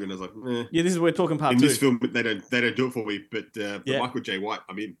Dolph Lundgren. I was like, yeah, this is we're talking part 2. In this film, they don't do it for me. But Michael J. White,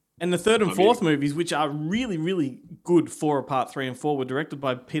 I mean. And the third and fourth movies, which are really, really good for part 3 and 4, were directed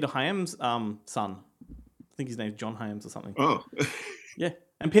by Peter Hyams' son. I think his name's John Hyams or something. Oh. Yeah.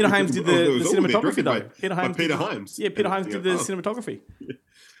 And Peter Hyams did the cinematography, though. Peter Hyams. Yeah, Peter Hyams did the cinematography. Yeah.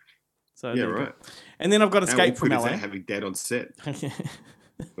 So yeah, right. And then I've got Escape from LA. Having Dad on set.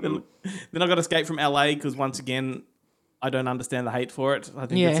 Then I've got Escape from LA because once again, I don't understand the hate for it. I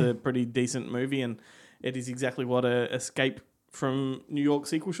think it's Yeah. a pretty decent movie, and it is exactly what a Escape from New York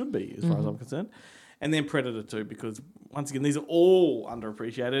sequel should be, as far as I'm concerned. And then Predator 2, because once again, these are all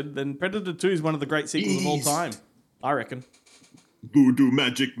underappreciated. Then Predator 2 is one of the great sequels of all time, I reckon. Voodoo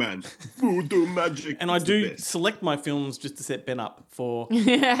magic, man. Voodoo magic. And I It's the do best. select my films just to set Ben up for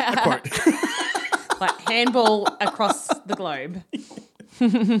a quote. Like handball across the globe.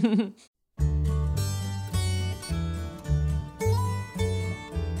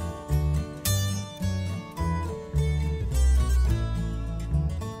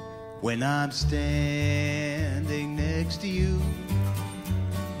 When I'm standing next to you,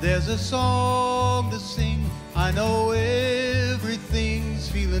 there's a song to sing. I know everything's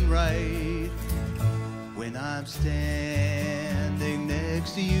feeling right. When I'm standing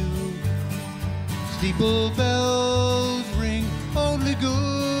next to you, steeple bells ring. Only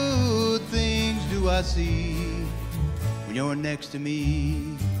good things do I see when you're next to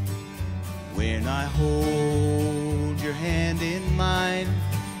me. When I hold your hand in mine,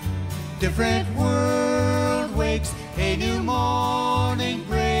 different world wakes, a new morning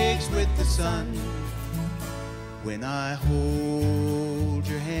breaks with the sun. When I hold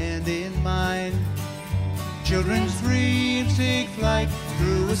your hand in mine, children's dreams take flight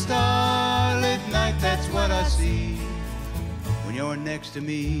through a starlit night. That's what I see when you're next to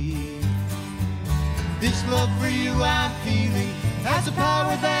me. This love for you I'm feeling has a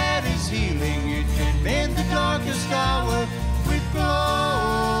power that is healing. It can mend the darkest hour with glorious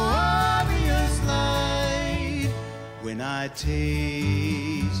light. When I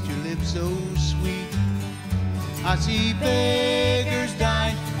taste your lips so sweet, I see beggars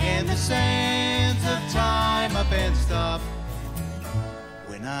dine and the sands of time up and stop.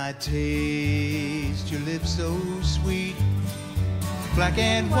 When I taste your lips so sweet, black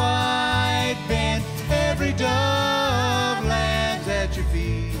and white band, every dove lands at your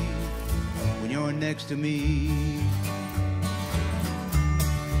feet when you're next to me.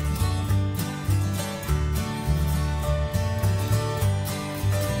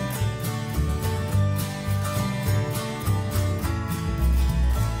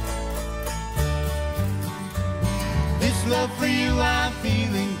 This love for you I'm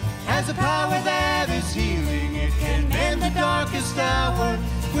feeling has a power that is healing. It can mend the darkest hour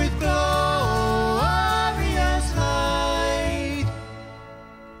with glorious light.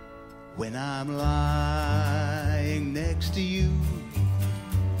 When I'm lying next to you,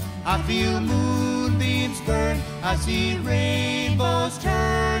 I feel moonbeams burn. I see rainbows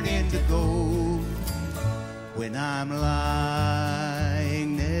turn into gold. When I'm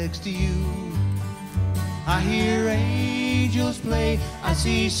lying next to you, I hear angels play. I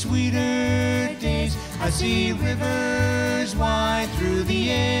see sweeter days. I see rivers wind through the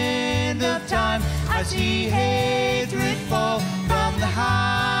end of time. I see hatred fall from the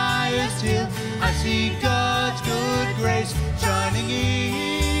highest hill. I see God's good grace shining in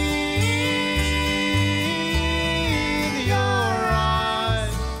your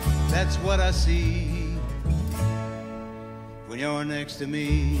eyes. That's what I see when you're next to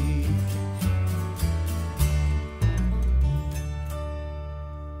me.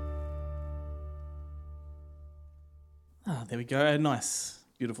 Ah, there we go. A nice,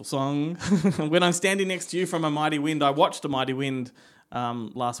 beautiful song. When I'm standing next to you from A Mighty Wind, I watched A Mighty Wind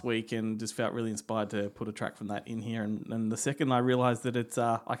last week and just felt really inspired to put a track from that in here. And the second I realised that it's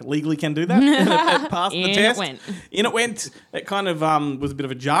I legally can do that, it passed the test. In it went. It kind of was a bit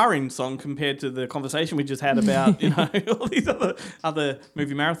of a jarring song compared to the conversation we just had about all these other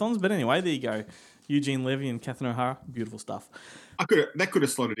movie marathons. But anyway, there you go. Eugene Levy and Catherine O'Hara, beautiful stuff. That could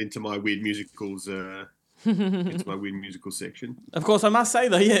have slotted into my weird musicals. It's my weird musical section. Of course, I must say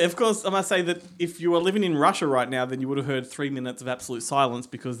that if you were living in Russia right now, then you would have heard 3 minutes of absolute silence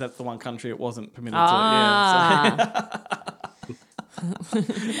because that's the one country it wasn't permitted to. Yeah,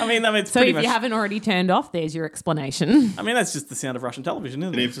 so. I mean, it's So pretty if much. you haven't already turned off, there's your explanation. I mean, that's just the sound of Russian television,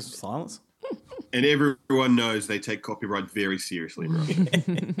 isn't it? It's just silence. And everyone knows they take copyright very seriously in Russia.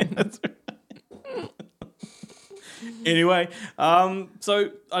 That's right. Anyway,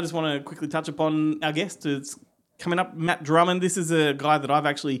 so I just want to quickly touch upon our guest. It's coming up, Matt Drummond. This is a guy that I've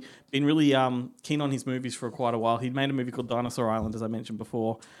actually been really keen on his movies for quite a while. He'd made a movie called Dinosaur Island, as I mentioned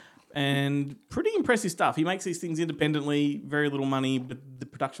before, and pretty impressive stuff. He makes these things independently, very little money, but the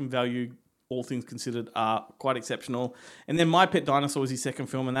production value, all things considered, are quite exceptional. And then My Pet Dinosaur was his second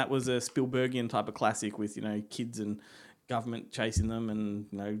film, and that was a Spielbergian type of classic with, kids and government chasing them and,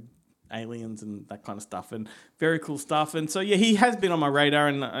 aliens and that kind of stuff, and very cool stuff. And so, yeah, he has been on my radar,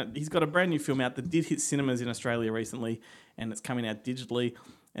 and he's got a brand new film out that did hit cinemas in Australia recently, and it's coming out digitally.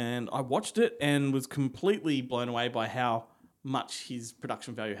 And I watched it and was completely blown away by how much his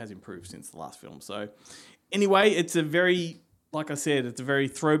production value has improved since the last film. So anyway, it's a very, like I said, it's a very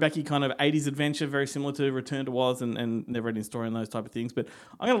throwbacky kind of 80s adventure, very similar to Return to Oz and Never Ending Story and those type of things. But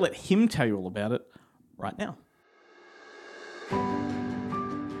I'm going to let him tell you all about it right now.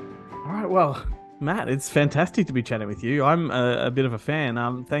 All right, well, Matt, it's fantastic to be chatting with you. I'm a bit of a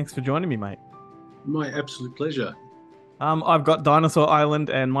fan. Thanks for joining me, mate. My absolute pleasure. I've got Dinosaur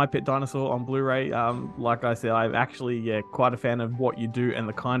Island and My Pet Dinosaur on Blu-ray. Like I said, I'm actually quite a fan of what you do and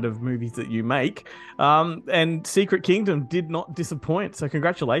the kind of movies that you make. And Secret Kingdom did not disappoint. So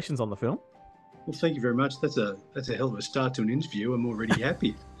congratulations on the film. Well, thank you very much. That's a hell of a start to an interview. I'm already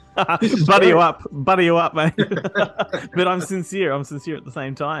happy. Buddy you up, mate. But I'm sincere at the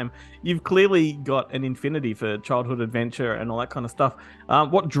same time. You've clearly got an affinity for childhood adventure and all that kind of stuff.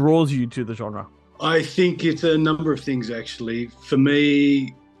 What draws you to the genre? I think it's a number of things, actually. For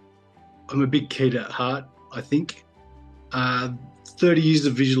me, I'm a big kid at heart, I think. 30 years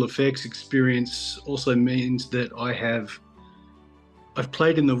of visual effects experience also means that I've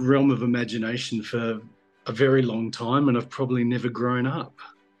played in the realm of imagination for a very long time, and I've probably never grown up.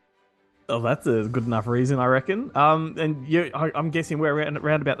 Oh, that's a good enough reason, I reckon. And I'm guessing we're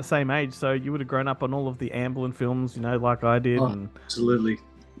around about the same age, so you would have grown up on all of the Amblin films, like I did. Oh, absolutely.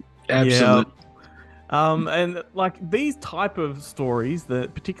 Absolutely. Yeah. And like these type of stories,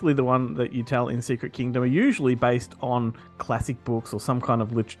 particularly the one that you tell in Secret Kingdom, are usually based on classic books or some kind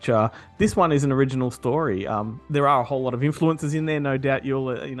of literature. This one is an original story. There are a whole lot of influences in there, no doubt.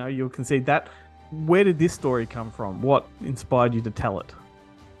 You'll concede that. Where did this story come from? What inspired you to tell it?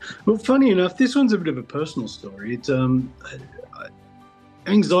 Well, funny enough, this one's a bit of a personal story. It's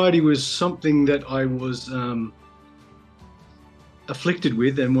anxiety was something that I was afflicted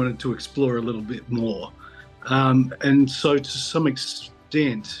with and wanted to explore a little bit more. And so to some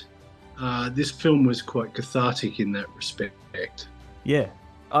extent, this film was quite cathartic in that respect. Yeah,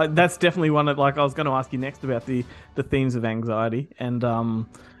 that's definitely one that, like, I was going to ask you next about the themes of anxiety and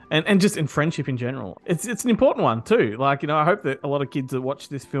just in friendship in general. It's an important one too. Like, I hope that a lot of kids that watch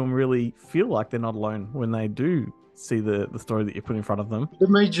this film really feel like they're not alone when they do see the story that you put in front of them. The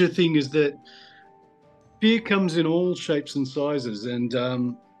major thing is that fear comes in all shapes and sizes, and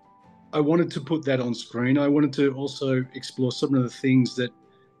I wanted to put that on screen. I wanted to also explore some of the things that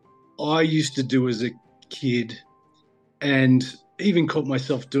I used to do as a kid and even caught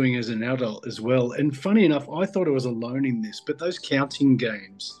myself doing as an adult as well. And funny enough, I thought I was alone in this, but those counting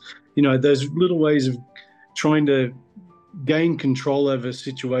games, those little ways of trying to gain control over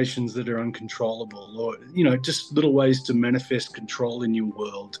situations that are uncontrollable, or, just little ways to manifest control in your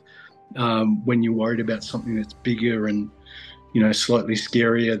world when you're worried about something that's bigger and, slightly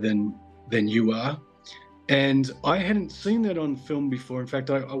scarier than you are. And I hadn't seen that on film before. In fact,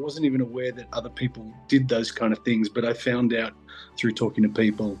 I wasn't even aware that other people did those kind of things, but I found out through talking to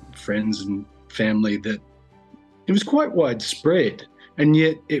people, friends and family, that it was quite widespread. And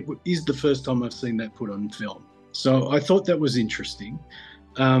yet it is the first time I've seen that put on film. So I thought that was interesting.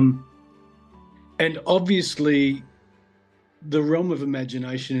 And obviously the realm of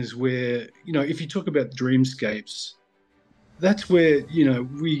imagination is where, if you talk about dreamscapes, that's where,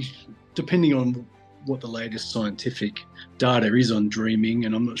 we, depending on what the latest scientific data is on dreaming,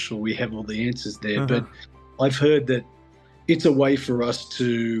 and I'm not sure we have all the answers there, but I've heard that it's a way for us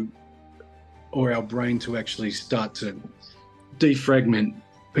or our brain to actually start to defragment,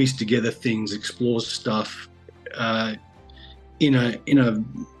 piece together things, explore stuff in a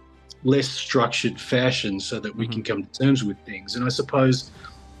less structured fashion so that we can come to terms with things. And I suppose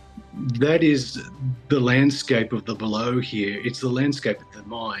that is the landscape of the below here. It's the landscape of the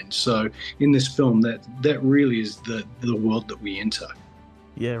mind. So in this film, that really is the world that we enter.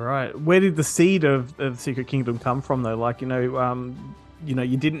 Yeah, right. Where did the seed of Secret Kingdom come from, though? Like, you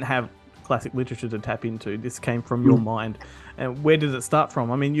didn't have classic literature to tap into. This came from your mind. And where did it start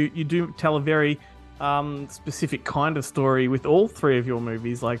from? I mean, you do tell a very specific kind of story with all three of your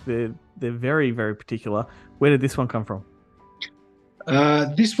movies. Like, they're very, very particular. Where did this one come from?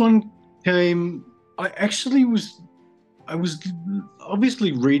 This one came. I was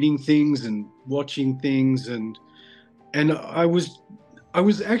obviously reading things and watching things, and I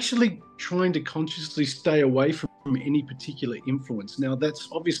was actually trying to consciously stay away from any particular influence. Now, that's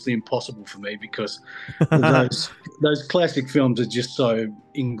obviously impossible for me because those classic films are just so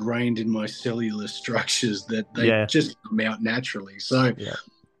ingrained in my cellular structures that they just come out naturally. So,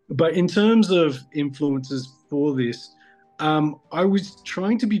 but in terms of influences for this, I was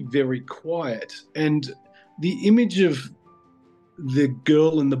trying to be very quiet, and the image of the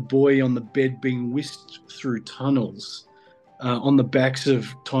girl and the boy on the bed being whisked through tunnels on the backs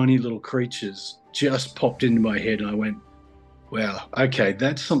of tiny little creatures just popped into my head, and I went, wow, okay,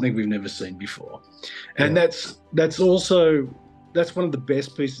 that's something we've never seen before. And that's one of the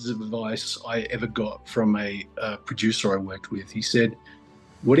best pieces of advice I ever got from a producer I worked with. He said,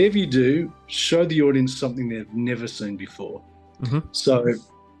 whatever you do, show the audience something they've never seen before. So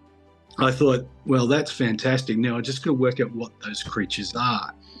I thought, well, that's fantastic. Now I just got to work out what those creatures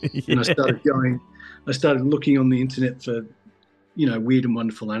are. And I started looking on the internet for, weird and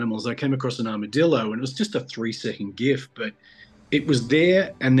wonderful animals. I came across an armadillo, and it was just a 3-second GIF, but it was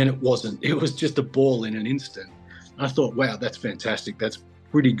there and then it wasn't. It was just a ball in an instant. I thought, wow, that's fantastic. That's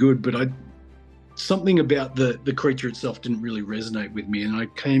pretty good. But something about the creature itself didn't really resonate with me. And I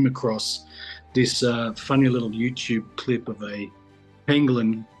came across this funny little YouTube clip of a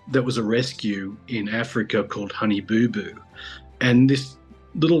pangolin that was a rescue in Africa called Honey Boo Boo. And this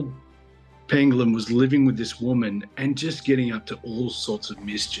little pangolin was living with this woman and just getting up to all sorts of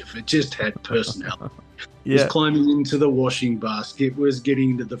mischief. It just had personality. It was climbing into the washing basket, was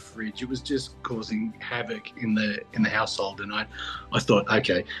getting into the fridge. It was just causing havoc in the household. And I thought,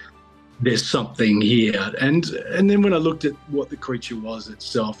 okay, there's something here. And then when I looked at what the creature was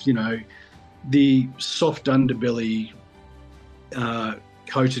itself, the soft underbelly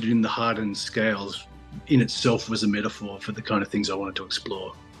coated in the hardened scales in itself was a metaphor for the kind of things I wanted to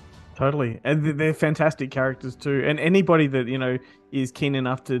explore. Totally. And they're fantastic characters too. And anybody that, is keen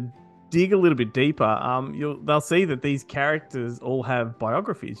enough to dig a little bit deeper, they'll see that these characters all have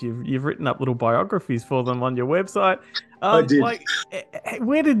biographies. You've written up little biographies for them on your website. I did.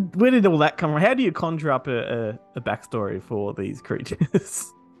 Where did all that come from? How do you conjure up a backstory for these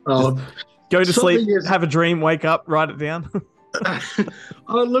creatures? Oh, go to sleep, have a dream, wake up, write it down.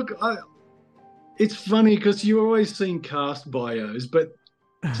 It's funny because you're always seeing cast bios, but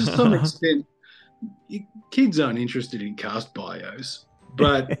to some extent, kids aren't interested in cast bios,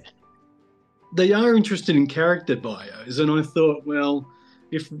 but they are interested in character bios. And I thought, well,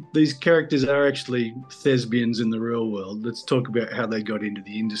 if these characters are actually thespians in the real world, let's talk about how they got into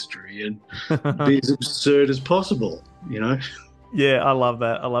the industry and be as absurd as possible, Yeah, I love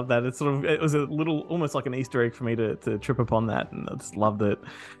that. It was a little, almost like an Easter egg for me to trip upon that, and I just loved it.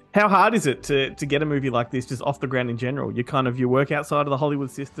 How hard is it to get a movie like this just off the ground in general? You work outside of the Hollywood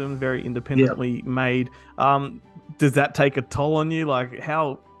system, very independently made. Does that take a toll on you? Like,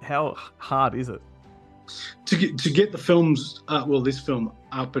 how hard is it? To get the films, this film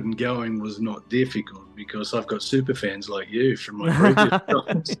up and going was not difficult because I've got super fans like you from my previous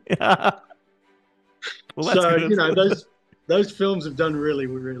films. Well, that's good. Those films have done really,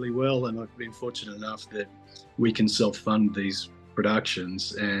 really well, and I've been fortunate enough that we can self-fund these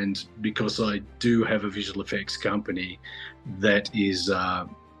productions. And because I do have a visual effects company that is,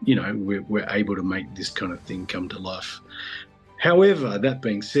 we're able to make this kind of thing come to life. However, that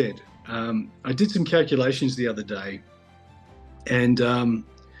being said, I did some calculations the other day, and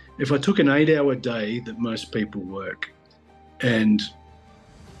if I took an 8-hour day that most people work and,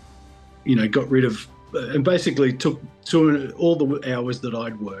 got rid of and basically took all the hours that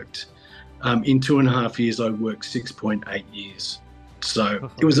I'd worked, in 2.5 years, I worked 6.8 years. So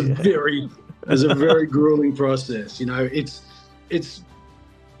it was a very grueling process. It's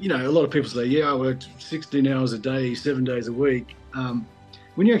a lot of people say, I worked 16 hours a day, 7 days a week.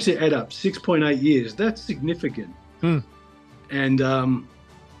 When you actually add up 6.8 years, that's significant. And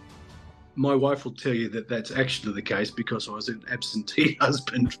my wife will tell you that that's actually the case because I was an absentee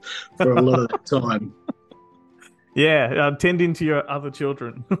husband for a lot of the time. Yeah, tending to your other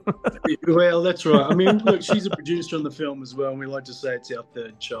children. Well, that's right. I mean, look, she's a producer on the film as well, and we like to say it's our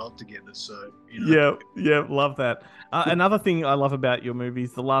third child together. So, Yeah, love that. Another thing I love about your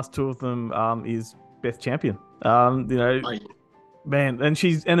movies, the last two of them, is Beth Champion. Man, and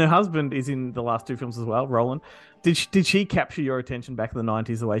her husband is in the last two films as well, Roland. Did she capture your attention back in the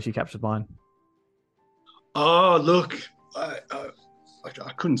 90s the way she captured mine? Oh, look, I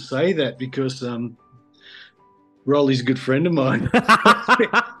couldn't say that because Rolly's a good friend of mine.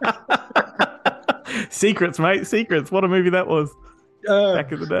 Secrets, mate, secrets. What a movie that was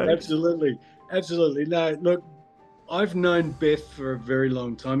back in the day. Absolutely. No, look, I've known Beth for a very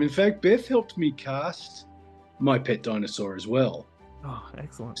long time. In fact, Beth helped me cast My Pet Dinosaur as well. Oh,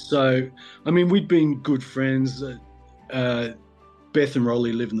 excellent. So, I mean, we'd been good friends. Beth and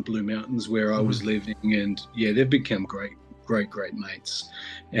Rolly live in the Blue Mountains where I was living, and they've become great mates.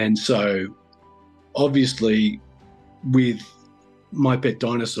 And so, obviously, with My Pet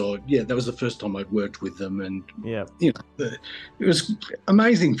Dinosaur, yeah, that was the first time I'd worked with them, and Yeah. you know, it was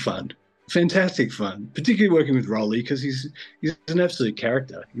amazing fun, fantastic fun, particularly working with Rolly because he's an absolute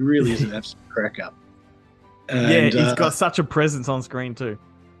character. He really is an absolute cracker. And, he's got such a presence on screen too.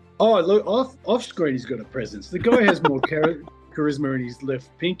 Oh, look, off screen, he's got a presence. The guy has more charisma in his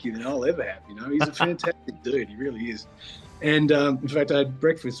left pinky than I'll ever have. You know, he's a fantastic dude. He really is. And in fact, I had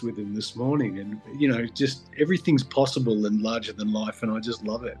breakfast with him this morning, and you know, just everything's possible and larger than life, and I just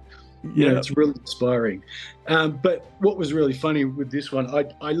love it. You know, it's really inspiring. But what was really funny with this one,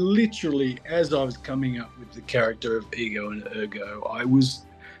 I literally, as I was coming up with the character of Ego and Ergo,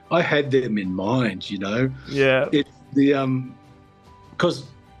 I had them in mind. You know, it's the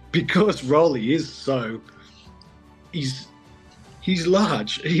because Rolly is so he's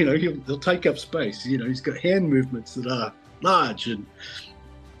large. You know, he'll take up space. You know, he's got hand movements that are large, and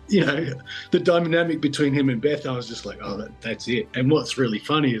you know, the dynamic between him and Beth, I was just like, oh, that's it. And what's really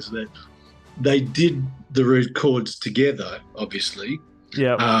funny is that they did the root chords together, obviously,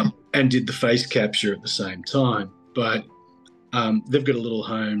 and did the face capture at the same time. But they've got a little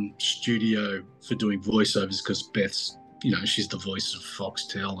home studio for doing voiceovers because Beth's, you know, she's the voice of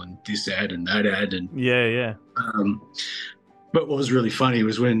Foxtel and this ad and that ad, and but what was really funny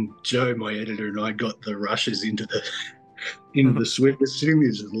was when Joe, my editor, and I got the rushes into the suite, we're sitting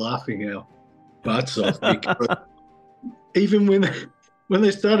there just laughing our butts off because even when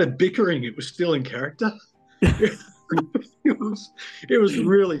they started bickering, it was still in character. it was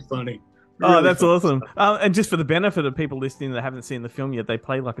really funny. Really that's funny. awesome. And just for the benefit of people listening that haven't seen the film yet, they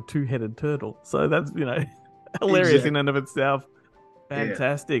play like a two-headed turtle. So that's, you know, hilarious in and of itself.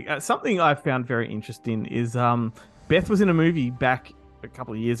 Fantastic. Something I found very interesting is Beth was in a movie back a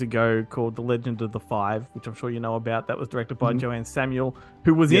couple of years ago called The Legend of the Five, which I'm sure you know about. That was directed by Joanne Samuel,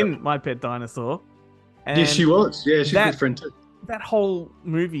 who was in My Pet Dinosaur. And yes, she was. Yeah, she's a good friend too. That whole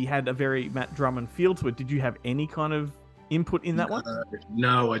movie had a very Matt Drummond feel to it. Did you have any kind of input in that one?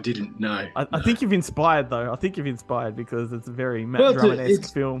 No, I didn't. No. I think you've inspired, though. I think you've inspired because it's a very Matt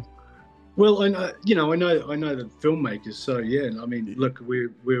Drummond-esque film. Well, I know the filmmakers, so yeah. I mean, look, we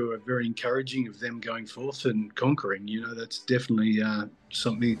were very encouraging of them going forth and conquering. You know, that's definitely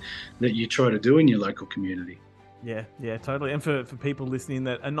something that you try to do in your local community. Yeah, totally. And for people listening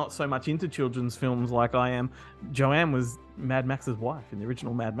that are not so much into children's films like I am, Joanne was Mad Max's wife in the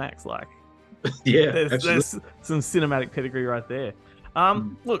original Mad Max. Like, there's some cinematic pedigree right there.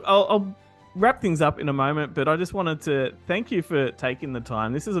 Look, I'll wrap things up in a moment, but I just wanted to thank you for taking the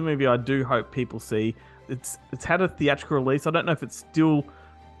time. This is a movie I do hope people see. It's had a theatrical release. I don't know if it's still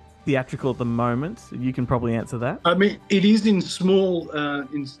theatrical at the moment. You can probably answer that. I mean, it is in small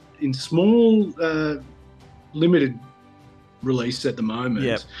limited release at the moment.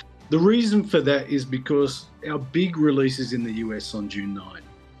 Yep. The reason for that is because our big release is in the US on June 9.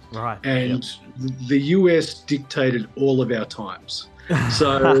 Right. And the US dictated all of our times.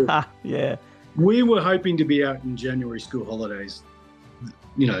 So we were hoping to be out in January school holidays,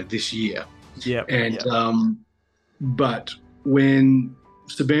 you know, this year. Yeah. And but when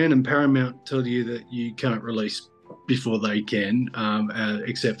Saban and Paramount tell you that you can't release before they can,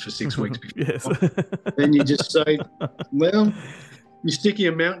 except for 6 weeks before, then you just say, well, you're sticking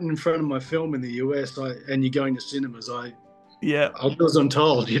a mountain in front of my film in the US and you're going to cinemas. I'll do as I'm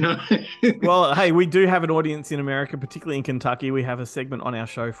told, you know. Well, hey, we do have an audience in America, particularly in Kentucky. We have a segment on our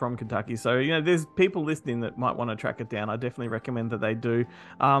show from Kentucky. So, you know, there's people listening that might want to track it down. I definitely recommend that they do.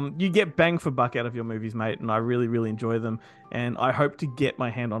 You get bang for buck out of your movies, mate, and I really, really enjoy them. And I hope to get my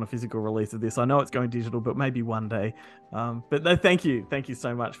hand on a physical release of this. I know it's going digital, but maybe one day. But no, thank you. Thank you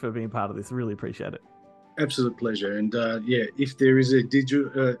so much for being part of this. Really appreciate it. Absolute pleasure. And if there is a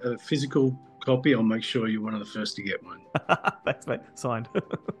physical copy, I'll make sure you're one of the first to get one. Thanks, mate. Signed.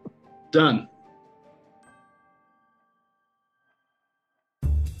 Done.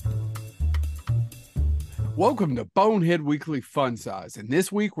 Welcome to Bonehead Weekly Fun Size, and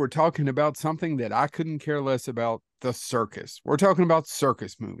this week we're talking about something that I couldn't care less about, the circus. We're talking about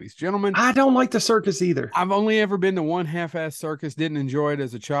circus movies. Gentlemen, I don't like the circus either. I've only ever been to one half-ass circus, didn't enjoy it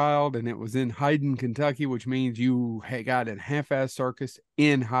as a child, and it was in Hayden, Kentucky, which means you got a half-ass circus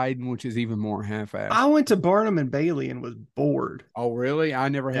in Hayden, which is even more half-ass. I went to Barnum and Bailey and was bored. Oh, really? I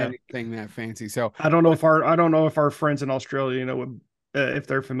never had anything that fancy. So I don't know if our friends in Australia, if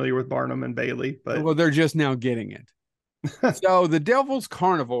they're familiar with Barnum and Bailey, but well, they're just now getting it. So the Devil's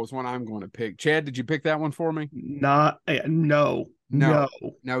Carnival is one I'm going to pick. Chad, did you pick that one for me? No, you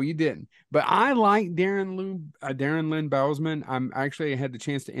didn't. But I like Darren Lynn Bousman. I had the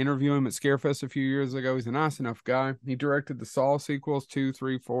chance to interview him at Scarefest a few years ago. He's a nice enough guy. He directed the Saw sequels 2,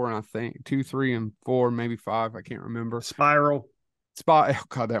 3, 4, and I think 2, 3, and 4, maybe 5. I can't remember. Spiral. Spot. Oh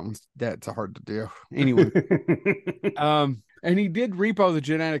God, that's hard to do. Anyway, and he did Repo the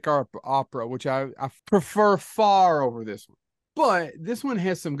Genetic Opera, which I prefer far over this one. But this one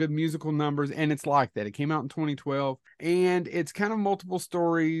has some good musical numbers, and it's like that. It came out in 2012, and it's kind of multiple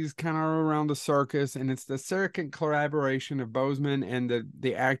stories, kind of around the circus, and it's the second collaboration of Boseman and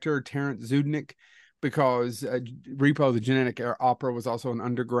the actor Terrence Zudnik, because Repo the Genetic Opera was also an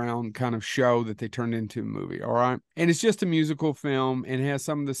underground kind of show that they turned into a movie, all right? And it's just a musical film, and it has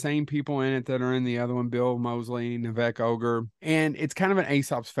some of the same people in it that are in the other one, Bill Moseley, Nivek Ogre, and it's kind of an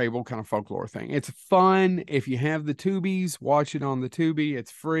Aesop's Fable kind of folklore thing. It's fun. If you have the Tubies, watch it on the Tubi. It's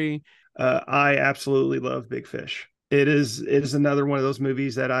free. I absolutely love Big Fish. It is another one of those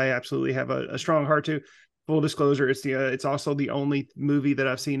movies that I absolutely have a strong heart to. Full disclosure, it's also the only movie that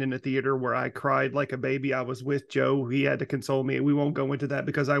I've seen in a theater where I cried like a baby. I was with Joe. He had to console me. We won't go into that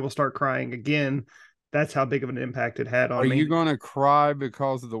because I will start crying again. That's how big of an impact it had on me. Are you going to cry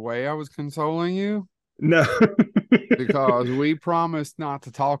because of the way I was consoling you? No. Because we promised not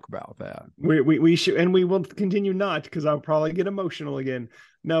to talk about that. We should, and we will continue not, because I'll probably get emotional again.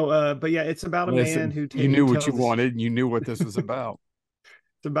 No, but yeah, it's about a man who you knew what you wanted, and you knew what this was about.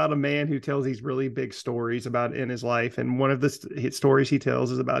 It's about a man who tells these really big stories about in his life. And one of the stories he tells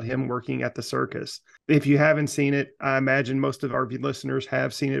is about him working at the circus. If you haven't seen it, I imagine most of our listeners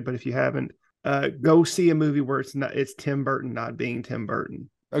have seen it. But if you haven't, go see a movie where it's Tim Burton not being Tim Burton.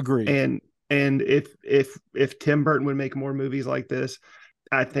 Agreed. And if Tim Burton would make more movies like this,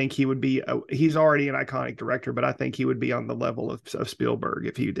 I think he would be, he's already an iconic director, but I think he would be on the level of Spielberg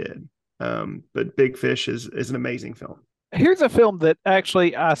if he did. But Big Fish is an amazing film. Here's a film that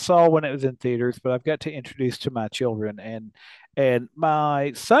actually I saw when it was in theaters, but I've got to introduce to my children, and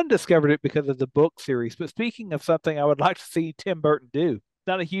my son discovered it because of the book series. But speaking of something I would like to see Tim Burton do,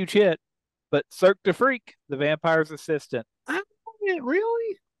 not a huge hit, but Cirque du Freak, The Vampire's Assistant.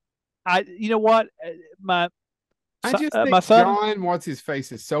 Really? You know what? I just think my son, John, what's his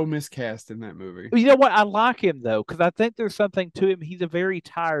face, is so miscast in that movie. You know what? I like him though, because I think there's something to him. He's a very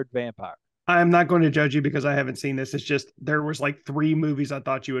tired vampire. I'm not going to judge you because I haven't seen this. It's just there was like 3 movies I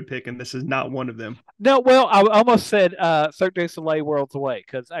thought you would pick, and this is not one of them. No, well, I almost said Cirque du Soleil Worlds Away,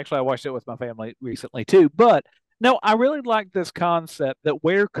 because actually I watched it with my family recently too. But no, I really like this concept that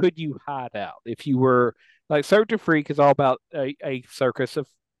where could you hide out if you were like Cirque du Freak is all about a circus of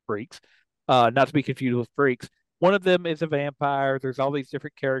freaks, not to be confused with freaks. One of them is a vampire. There's all these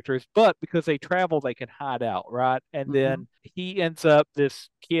different characters, but because they travel, they can hide out, right? And then this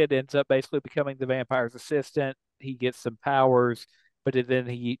kid ends up basically becoming the vampire's assistant. He gets some powers, but then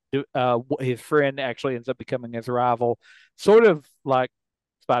his friend actually ends up becoming his rival, sort of like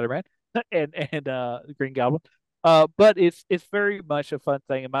Spider-Man and the Green Goblin. But it's very much a fun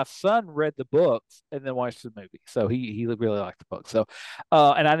thing. And my son read the books and then watched the movie, so he really liked the book. So,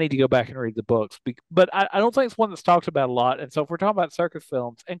 and I need to go back and read the books, but I don't think it's one that's talked about a lot. And so if we're talking about circus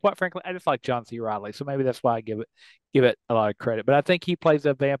films, and quite frankly, I just like John C. Reilly, so maybe that's why I give it a lot of credit. But I think he plays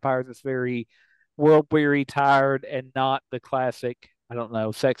a vampire that's very world weary, tired, and not the classic, I don't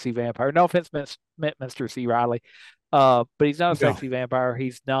know, sexy vampire. No offense, Mr. C. Reilly. But he's not a sexy vampire.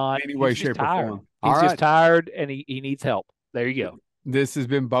 He's not any way, he's shape, tired. or form. He's just tired and he needs help. There you go. This has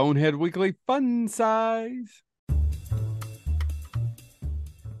been Bonehead Weekly Fun Size.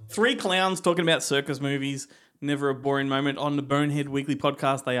 3 clowns talking about circus movies. Never a boring moment on the Bonehead Weekly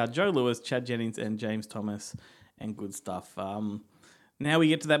podcast. They are Joe Lewis, Chad Jennings, and James Thomas, and good stuff. Now we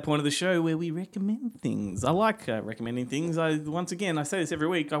get to that point of the show where we recommend things. I like recommending things. Once again, I say this every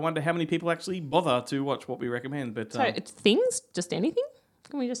week. I wonder how many people actually bother to watch what we recommend. But so it's things, just anything.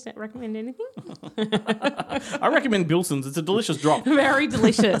 Can we just recommend anything? I recommend Bilson's. It's a delicious drop. Very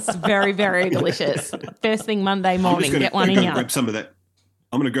delicious. Very, very delicious. First thing Monday morning, get one in ya. Grab some of that.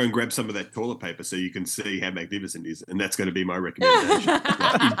 I'm going to go and grab some of that toilet paper so you can see how magnificent it is, and that's going to be my recommendation.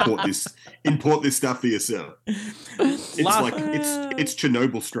 import this stuff for yourself. It's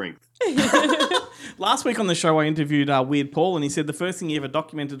Chernobyl strength. Last week on the show, I interviewed Weird Paul, and he said the first thing he ever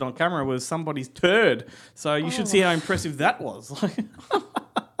documented on camera was somebody's turd. So you should see how impressive that was.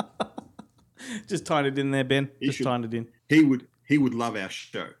 Just tying it in there, Ben. Tying it in. He would love our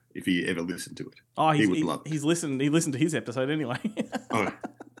show if he ever listened to it. Oh, he would love it. He listened to his episode anyway. Oh.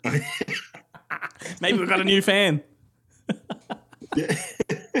 Maybe we've got a new fan. Yeah.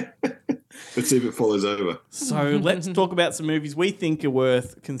 Let's see if it follows over. So let's talk about some movies we think are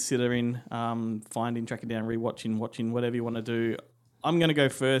worth considering, finding, tracking down, rewatching, watching, whatever you want to do. I'm going to go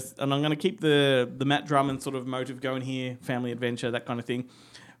first, and I'm going to keep the Matt Drummond sort of motive going here, family adventure, that kind of thing.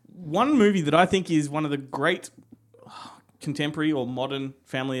 One movie that I think is one of the great... contemporary or modern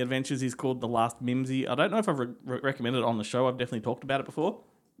family adventures is called The Last Mimsy. I don't know if I've recommended it on the show. I've definitely talked about it before.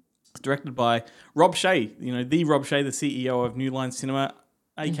 It's directed by Rob Shea, the Rob Shea, the CEO of New Line Cinema,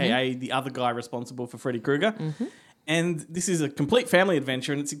 aka the other guy responsible for Freddy Krueger. And this is a complete family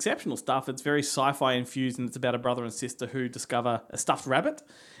adventure, and it's exceptional stuff. It's very sci-fi infused, and it's about a brother and sister who discover a stuffed rabbit,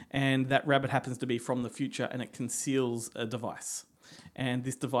 and that rabbit happens to be from the future, and it conceals a device. And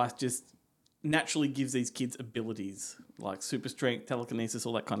this device just naturally gives these kids abilities like super strength, telekinesis,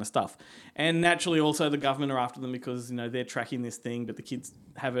 all that kind of stuff. And naturally also the government are after them because, they're tracking this thing, but the kids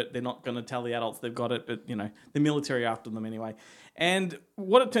have it. They're not going to tell the adults they've got it, but, the military are after them anyway. And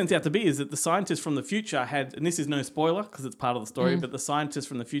what it turns out to be is that the scientists from the future had, and this is no spoiler because it's part of the story, but the scientists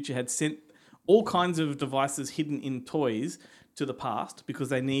from the future had sent all kinds of devices hidden in toys to the past because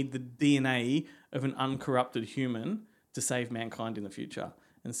they need the DNA of an uncorrupted human to save mankind in the future.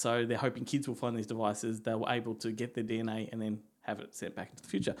 And so they're hoping kids will find these devices. They were able to get their DNA and then have it sent back into the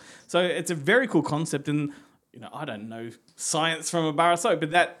future. So it's a very cool concept. And, I don't know science from a bar of soap,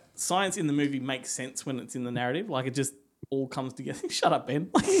 but that science in the movie makes sense when it's in the narrative. Like it just all comes together. Shut up, Ben.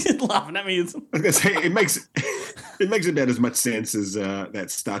 You're laughing at me. I was going to say, it makes about as much sense as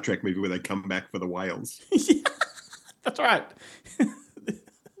that Star Trek movie where they come back for the whales. Yeah, that's right.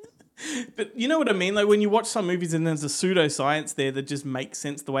 But you know what I mean? Like when you watch some movies and there's a pseudoscience there that just makes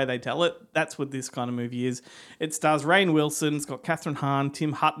sense the way they tell it, that's what this kind of movie is. It stars Rainn Wilson, it's got Catherine Hahn,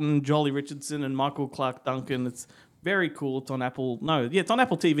 Tim Hutton, Jolie Richardson, and Michael Clark Duncan. It's very cool. It's on Apple. It's on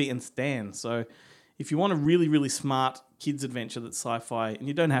Apple TV and Stan. So if you want a really, really smart kids adventure that's sci-fi, and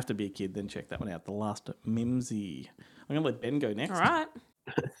you don't have to be a kid, then check that one out. The Last Mimsy. I'm going to let Ben go next. All right.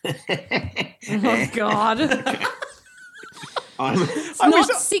 Oh, God. It's not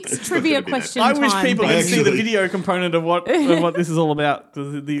six trivia question I wish time, people Ben. could see the video component of what this is all about.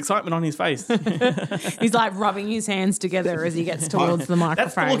 The excitement on his face. He's like rubbing his hands together as he gets towards the microphone.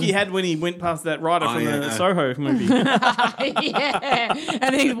 That's the look he had when he went past that writer from the Soho movie. Yeah.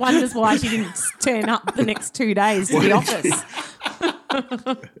 And he wonders why she didn't turn up the next 2 days to the office.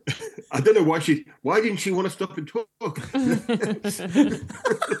 I don't know why didn't she want to stop and talk?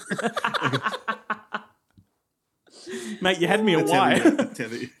 Mate, you had me a why.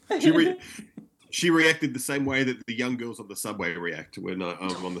 She reacted the same way that the young girls on the subway react when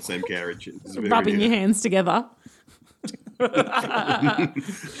I'm on the same carriage. Rubbing your hands together.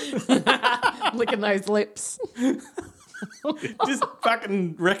 Licking those lips. Just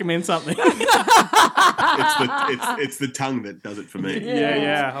fucking recommend something. It's the tongue that does it for me.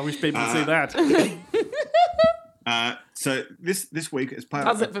 Yeah. I wish people could see that. So this week as part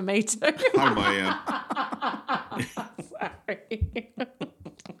does of it for me too. Part of my Sorry.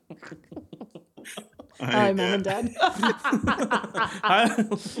 Hi, Mum and Dad.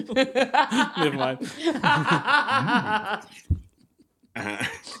 Never mind.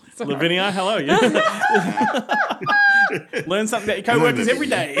 Lavinia, hello. Learn something about your co-workers every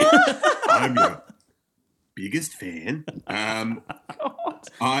day. I'm your biggest fan.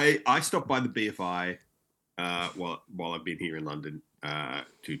 I stopped by the BFI while I've been here in London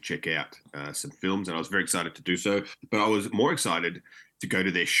to check out some films, and I was very excited to do so. But I was more excited to go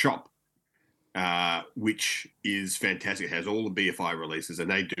to their shop, which is fantastic. It has all the BFI releases, and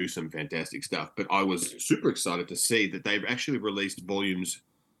they do some fantastic stuff. But I was super excited to see that they've actually released volumes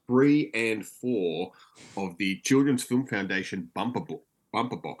 3 and 4 of the Children's Film Foundation bumper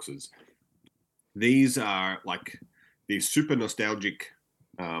boxes. These are like these super nostalgic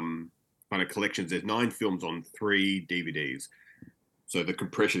kind of collections. There's 9 films on 3 DVDs, so the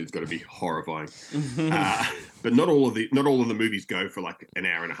compression is going to be horrifying. But not all of the movies go for like an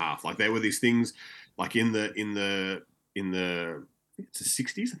hour and a half. Like there were these things like in the it's the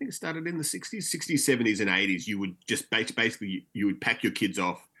 60s. I think it started in the 60s, 70s, and 80s. You would just basically you would pack your kids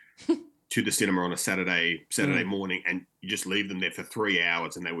off to the cinema on a Saturday morning, and you just leave them there for 3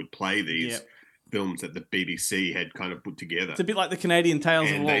 hours, and they would play these films that the BBC had kind of put together. It's a bit like the Canadian Tales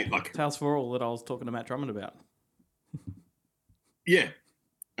for All that I was talking to Matt Drummond about. Yeah.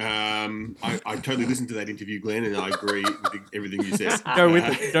 I totally listened to that interview, Glenn, and I agree with everything you said. Go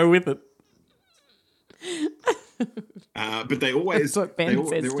with it. But they always... That's what Ben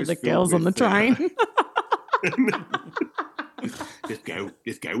says to the girls on the train. Just go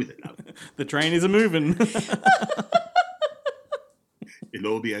with it, love. The train is a-moving.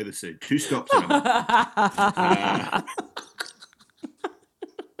 It'll all be over soon. 2 stops.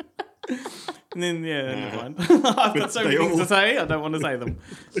 And then, never mind. I've got so many things to say. I don't want to say them.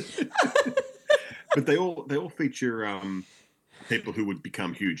 But they all feature people who would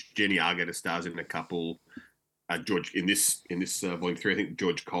become huge. Jenny Argett stars in a couple. George in this volume 3, I think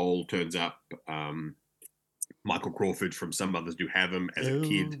George Cole turns up. Michael Crawford from Some Mothers Do Have Him as a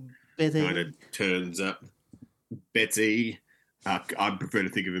kid kind of turns up. Betsy. I prefer to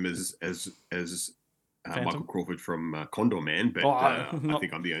think of him as Michael Crawford from Condor Man, but I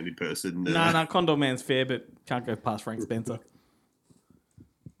think I'm the only person. No, Condor Man's fair, but can't go past Frank Spencer.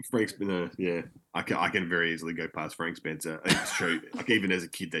 Frank Spencer, yeah. I can very easily go past Frank Spencer. Show, like even as a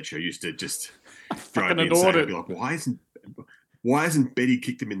kid, that show used to just drive me insane. I'd be like, why hasn't Betty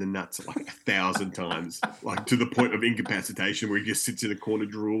kicked him in the nuts like 1,000 times, like to the point of incapacitation where he just sits in a corner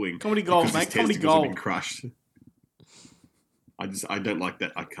drooling? Comedy gold, mate. Comedy gold. Been crushed. I don't like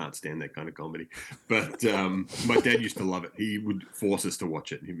that. I can't stand that kind of comedy. But my dad used to love it. He would force us to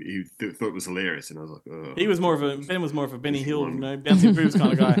watch it. He thought it was hilarious, and I was like, oh. Ben was more of a Benny Hill, bouncing boobs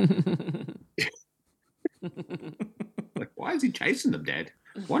kind of guy. Like, why is he chasing them, Dad?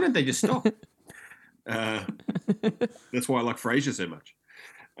 Why don't they just stop? That's why I like Frasier so much.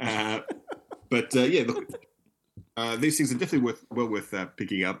 But look, these things are definitely worth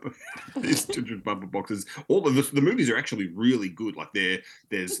picking up. These children's bumper boxes. All of the movies are actually really good. Like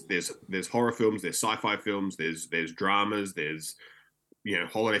there's horror films, there's sci-fi films, there's dramas, there's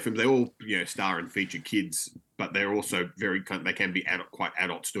holiday films. They all star and feature kids, but they're also they can be quite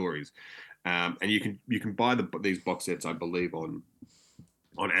adult stories. And you can buy these box sets, I believe, on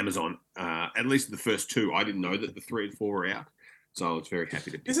Amazon. At least the first two. I didn't know that the 3 and 4 were out, so I was very happy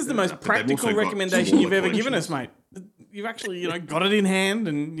to. This is the most practical recommendation you've ever given us, mate. You've actually got it in hand,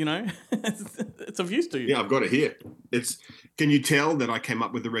 and it's of use to you. Yeah, I've got it here. Can you tell that I came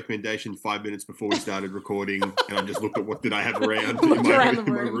up with the recommendation 5 minutes before we started recording, and I just looked at what did I have around in my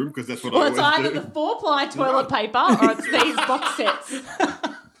room, because that's what I always do. Well, it's either the 4-ply toilet paper or it's these box sets.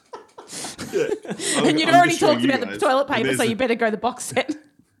 Yeah. And you'd already talked about the toilet paper, so you better go the box set.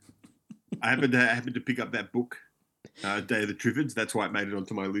 I happened to pick up that book, Day of the Triffids. That's why it made it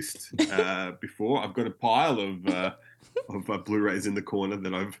onto my list before. I've got a pile of Blu-rays in the corner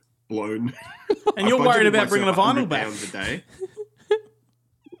that I've blown. And you're worried about bringing a vinyl back. A day.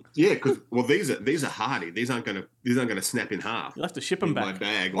 Yeah, because these are hardy. These aren't gonna snap in half. You'll have to ship them back. My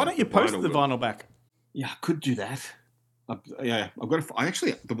bag. Why don't you post the vinyl back? Yeah, I could do that. I've got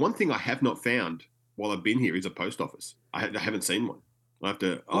the one thing I have not found while I've been here is a post office. I haven't seen one. I'll have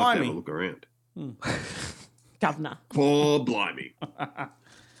to have a look around. Governor. Poor blimey.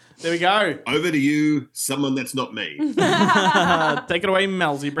 There we go. Over to you, someone that's not me. Take it away,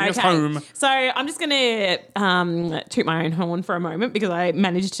 Melzy. Bring us home. So I'm just going to toot my own horn for a moment because I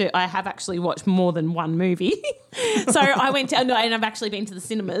have actually watched more than one movie. So I went to, and I've actually been to the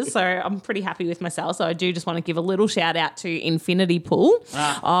cinemas, so I'm pretty happy with myself. So I do just want to give a little shout out to Infinity Pool.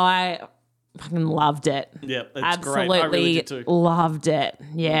 I fucking loved it. Yeah, that's absolutely great. I really did too. Loved it.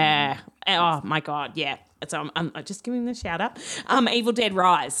 Yeah. Oh my God. Yeah. So I'm just giving the shout out. Evil Dead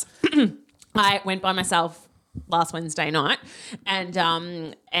Rise. I went by myself last Wednesday night, and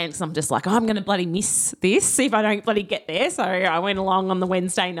so I'm just like, I'm going to bloody miss this if I don't bloody get there. So I went along on the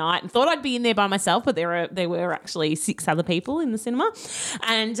Wednesday night and thought I'd be in there by myself, but there were actually 6 other people in the cinema,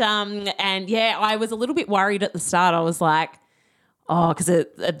 and yeah, I was a little bit worried at the start. I was like, because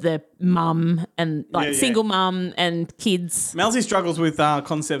the mum and single mum and kids. Melzy struggles with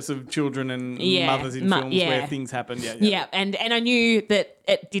concepts of children and mothers in films where things happen. Yeah. And I knew that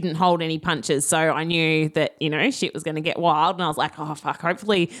it didn't hold any punches, so I knew that shit was going to get wild, and I was like, oh fuck,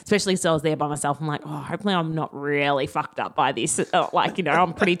 hopefully, especially so I was there by myself. I'm like, oh, hopefully I'm not really fucked up by this.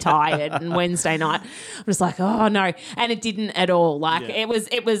 I'm pretty tired, and Wednesday night I'm just like, oh no, and it didn't at all. Like it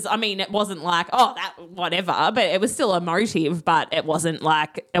was. I mean, it wasn't like that whatever, but it was still emotive, but it wasn't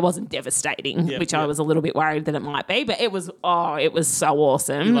devastating, which I was a little bit worried that it might be. But it was so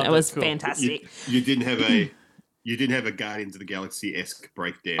awesome. It was fantastic. You didn't have a Guardians of the Galaxy-esque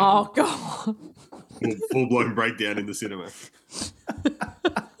breakdown. Oh god, full blown breakdown in the cinema.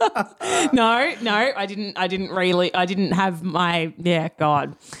 No, I didn't really. I didn't have my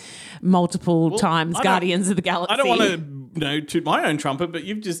multiple times Guardians of the Galaxy. I don't want to toot my own trumpet, but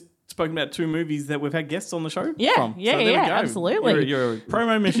you've just spoken about 2 movies that we've had guests on the show from. So there we go. Absolutely. You're a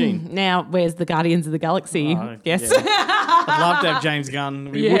promo machine. Now, where's the Guardians of the Galaxy? Yes. Yeah. I'd love to have James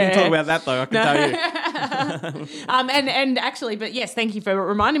Gunn. We wouldn't talk about that, though, I can tell you. And actually, but yes, thank you for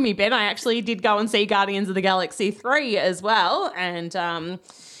reminding me, Ben. I actually did go and see Guardians of the Galaxy 3 as well. And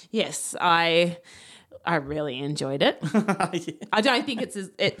yes, I really enjoyed it. I don't think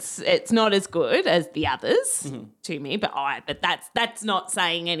it's not as good as the others to me, but that's not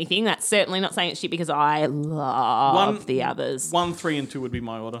saying anything. That's certainly not saying it's shit because I love the others. 1, 3, and 2 would be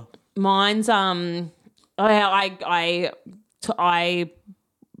my order. Mine's I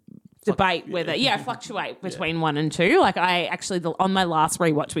debate whether fluctuate between 1 and 2. Like I actually on my last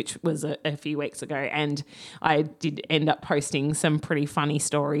rewatch, which was a few weeks ago, and I did end up posting some pretty funny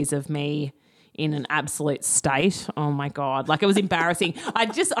stories of me in an absolute state. Oh my God. Like it was embarrassing. I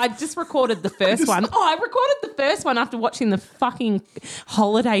just recorded the first one. I recorded the first one after watching the fucking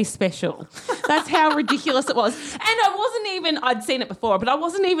holiday special. That's how ridiculous it was. And I'd seen it before, but I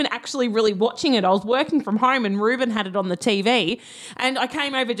wasn't even actually really watching it. I was working from home and Ruben had it on the TV and I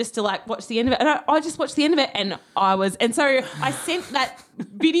came over just to like watch the end of it. And I just watched the end of it and so I sent that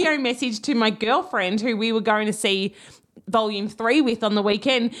video message to my girlfriend who we were going to see Volume 3 with on the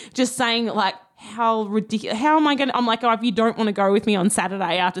weekend, just saying like, how ridiculous, how am I going to, I'm like, if you don't want to go with me on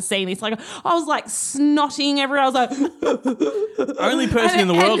Saturday after seeing this, like I was like snotting everywhere. I was like, only person in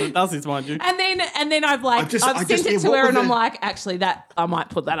the world that does this, mind you. And then I've sent it to her and I'm like, actually that I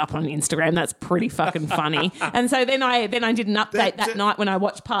might put that up on Instagram. That's pretty fucking funny. And so then I did an update that night when I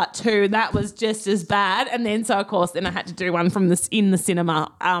watched part 2. That was just as bad. And then so of course then I had to do one from in the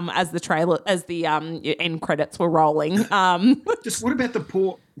cinema as the end credits were rolling. Just what about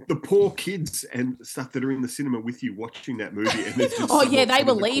the poor kids and stuff that are in the cinema with you watching that movie? And they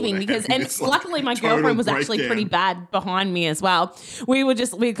were leaving because, and luckily my girlfriend was actually pretty bad behind me as well. We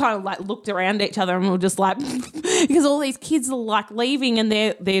kind of like looked around each other and we were just like, because all these kids are like leaving and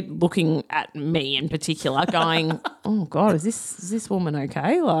they're looking at me in particular going, oh God, is this woman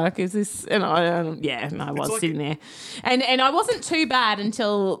okay? Like, is this, and I was sitting there and I wasn't too bad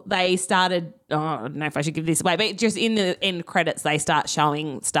until they started, I don't know if I should give this away, but just in the end credits, they start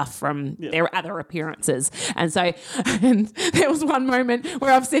showing stuff from their other appearances. And so and there was one moment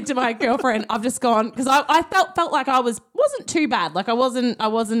where I've said to my girlfriend, I've just gone, because I felt like I wasn't too bad. Like I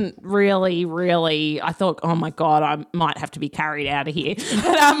wasn't really, I thought, oh my God, I might have to be carried out of here.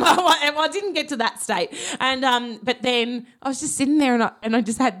 But I didn't get to that state. And but then I was just sitting there and I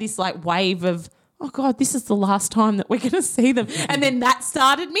just had this like wave of, oh God, this is the last time that we're going to see them. And then that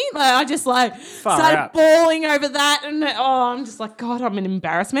started me. Like, I just started bawling over that. And I'm just like, God, I'm an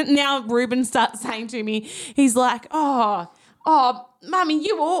embarrassment. Now Ruben starts saying to me, he's like, oh, Mummy,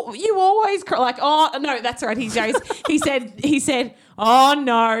 you always cry. Like, oh, no, that's right. He said,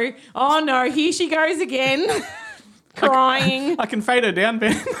 oh no, here she goes again, crying. I can fade her down,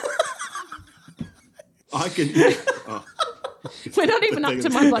 Ben. I can. We're not even up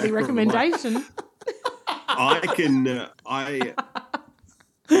to my bloody recommendation. I can.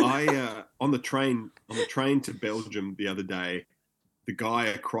 On the train to Belgium the other day, the guy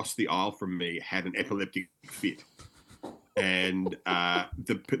across the aisle from me had an epileptic fit, and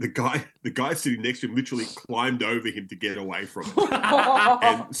the guy sitting next to him literally climbed over him to get away from him,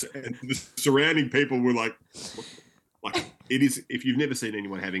 and the surrounding people were like it is. If you've never seen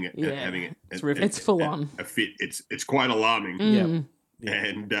anyone having it, it's full on a fit. It's quite alarming. Mm. Yeah.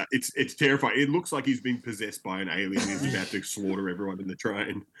 And it's terrifying. It looks like he's been possessed by an alien. He's about to slaughter everyone in the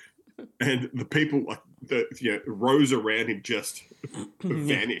train, and the people rows around him just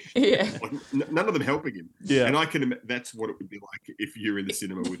vanished. Yeah, like, none of them helping him. Yeah, and that's what it would be like if you're in the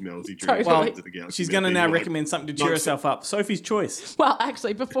cinema with Melzy. Totally. Well, she's going to now recommend something to cheer herself up. Sophie's Choice. Well,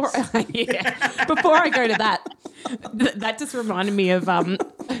 actually, before I go to that, that just reminded me of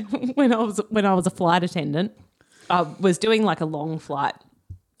when I was a flight attendant. I was doing like a long flight,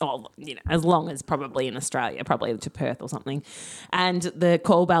 as long as probably in Australia, probably to Perth or something, and the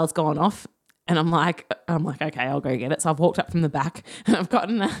call bell's gone off, and I'm like, okay, I'll go get it. So I've walked up from the back, and I've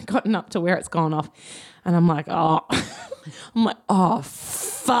gotten up to where it's gone off, and I'm like, oh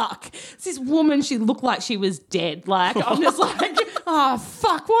fuck! This woman, she looked like she was dead. Like I'm just like, oh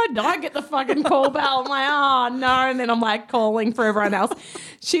fuck! Why did I get the fucking call bell? I'm like, oh no! And then I'm like calling for everyone else.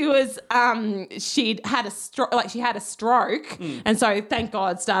 She was, she'd had a stroke, and so thank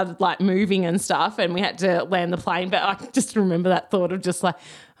God started like moving and stuff, and we had to land the plane. But I just remember that thought of just like,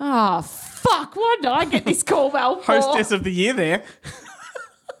 oh fuck! Why did I get this call bell for? Hostess of the year there.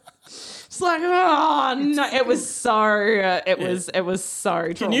 It's like, oh no! It was so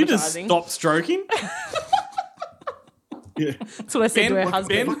traumatizing. Can you just stop stroking? Yeah. That's what I said to her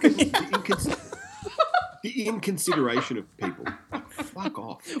husband. The inconsideration of people. Fuck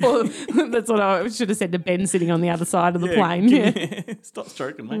off. Well, that's what I should have said to Ben sitting on the other side of the plane. Yeah. Stop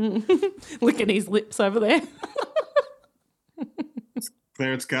stroking, mate. Licking his lips over there.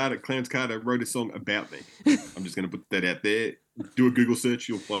 Clarence Carter wrote a song about me. I'm just going to put that out there. Do a Google search,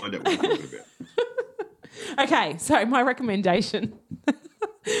 you'll find out what I'm talking about. Okay, so my recommendation.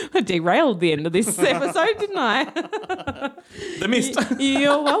 I derailed the end of this episode, didn't I? The mist.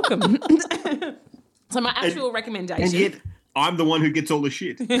 You're welcome. So my actual recommendation. And yet, I'm the one who gets all the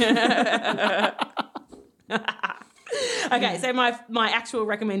shit. Okay, so my actual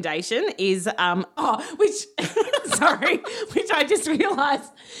recommendation is which I just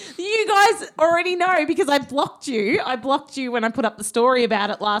realised you guys already know because I blocked you. I blocked you when I put up the story about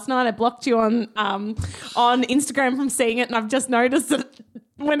it last night. I blocked you on Instagram from seeing it, and I've just noticed that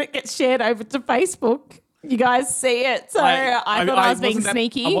when it gets shared over to Facebook, you guys see it. So I thought I was being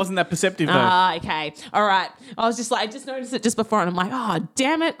sneaky. I wasn't that perceptive though. Okay. All right. I was just like, I just noticed it just before, and I'm like, oh,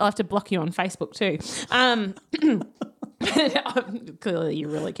 damn it. I'll have to block you on Facebook too. Clearly you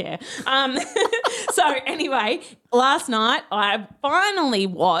really care. So anyway, last night I finally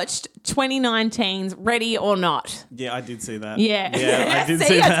watched 2019's Ready or Not. Yeah, I did see that. Yeah. I did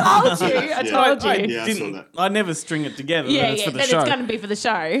see that. I told you. I told you. Yeah, I saw that. I never string it together. Yeah, that it's for the that show. it's going to be for the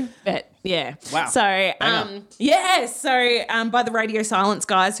show. But yeah. Wow. So by the Radio Silence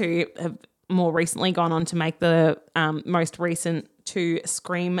guys who have more recently gone on to make the most recent 2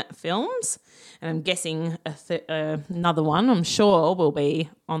 Scream films. And I'm guessing another one, I'm sure, will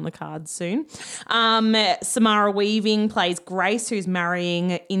be on the cards soon. Samara Weaving plays Grace, who's marrying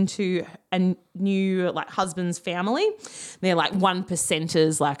into a new husband's family. They're like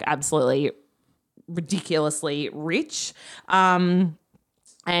 1%ers, like absolutely ridiculously rich.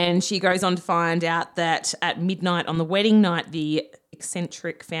 And she goes on to find out that at midnight on the wedding night, the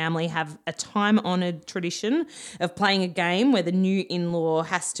eccentric family have a time-honoured tradition of playing a game where the new in-law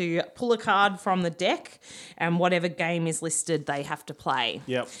has to pull a card from the deck, and whatever game is listed, they have to play.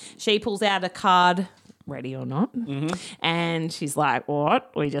 Yep. She pulls out a card, Ready or Not, and she's like,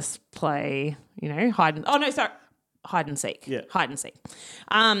 what? We just play, hide and seek. Yeah. Hide and seek.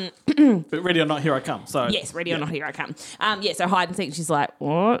 But Ready or Not, Here I Come. So Yes, Ready or Not, Here I Come. So hide and seek. She's like,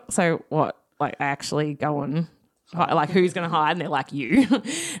 what? So what? Like, I actually go and who's going to hide? And they're like, you.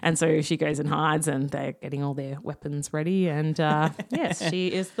 And so she goes and hides, and they're getting all their weapons ready. And yes, she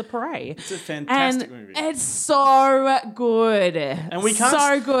is the prey. It's a fantastic and movie. It's so good. And we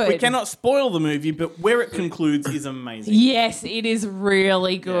cannot spoil the movie, but where it concludes is amazing. Yes, it is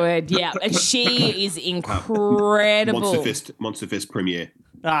really good. Yeah, and she is incredible. Monster Fest premiere.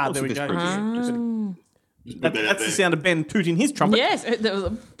 There we go. That's the sound of Ben tooting his trumpet. Yes.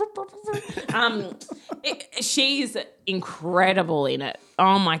 She's incredible in it.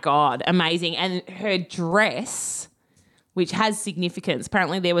 Oh, my God. Amazing. And her dress, which has significance,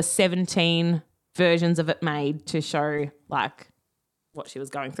 apparently there were 17 versions of it made to show, what she was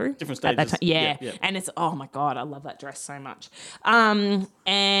going through. Different stages. At that time. Yeah. Yeah. And it's, oh, my God, I love that dress so much.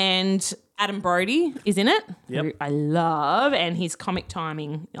 And Adam Brody is in it, who I love, and his comic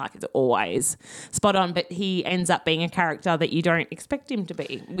timing, it's always spot on. But he ends up being a character that you don't expect him to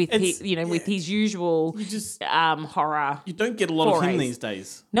be with his usual horror. You don't get a lot of him forays. these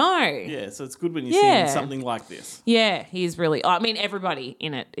days. No. Yeah, so it's good when you see something like this. Yeah, he's really. I mean, everybody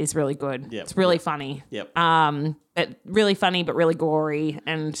in it is really good. Yep. It's really funny. Yep. But really funny, but really gory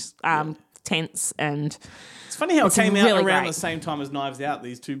and tense and. It's funny how it came out really around great. the same time as Knives Out,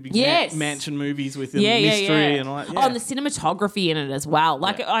 these two big mansion movies with mystery and all that. Yeah. Oh, and the cinematography in it as well.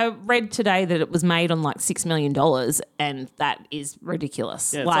 I read today that it was made on $6 million, and that is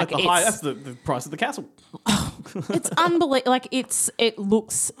ridiculous. Yeah, that's the price of the castle. It's unbelievable. It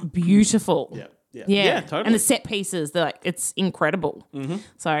looks beautiful. Yeah, totally. And the set pieces, it's incredible. Mm-hmm.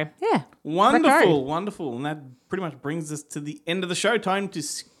 So, yeah. Wonderful. And that pretty much brings us to the end of the show. Time to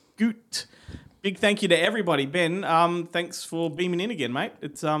scoot. Big thank you to everybody. Ben, thanks for beaming in again, mate.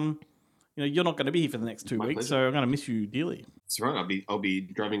 It's you're not going to be here for the next 2 weeks, so I'm going to miss you dearly. That's right. I'll be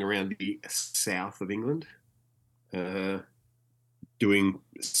driving around the south of England, doing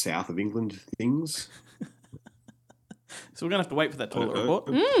south of England things. So we're going to have to wait for that toilet report.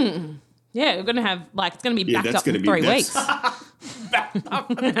 Yeah, we're going to have, it's going to be backed up in 3 weeks.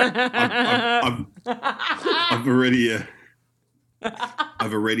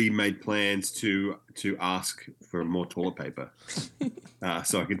 I've already made plans to ask for more toilet paper,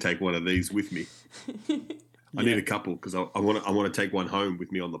 so I can take one of these with me. I need a couple because I want to take one home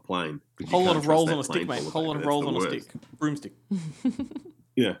with me on the plane. Whole lot of rolls on a stick, mate. Whole lot of rolls on a stick. Broomstick.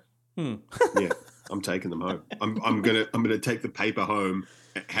 Yeah. Yeah. I'm taking them home. I'm gonna take the paper home,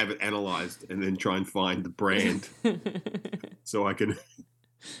 have it analyzed, and then try and find the brand so I can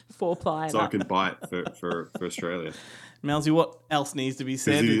 4-ply. So I can buy it for Australia. Mousy, what else needs to be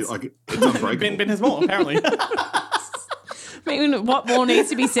said? It's unbreakable. Ben has more, apparently. I mean, what more needs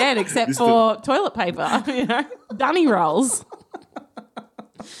to be said except for toilet paper? Dunny rolls.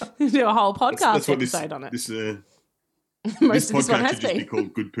 Do a whole podcast episode on it. This podcast should just be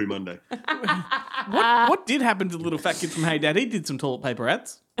called Good Poo Monday. What did happen to the little fat kid from Hey Dad? He did some toilet paper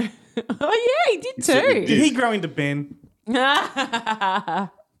ads. Oh yeah, he did too. Did he grow into Ben? No,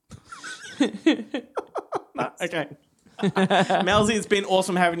 okay. Melzy, it's been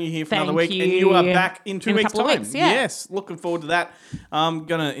awesome having you here for another Thank week. And you are you. back in 2 In a weeks' couple time. of weeks, yeah. Yes, looking forward to that. I'm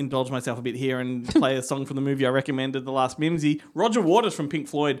going to indulge myself a bit here and play a song from the movie I recommended, The Last Mimsy. Roger Waters from Pink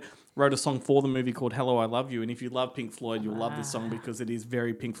Floyd wrote a song for the movie called Hello, I Love You. And if you love Pink Floyd, you'll love this song because it is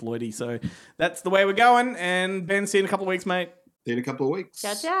very Pink Floyd-y. So that's the way we're going. And Ben, see you in a couple of weeks, mate. See you in a couple of weeks.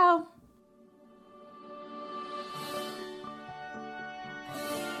 Ciao, ciao.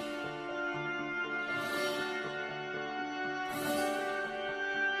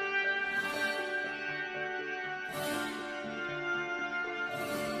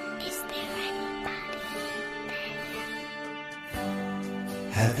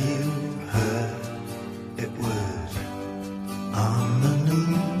 Have you heard it was on the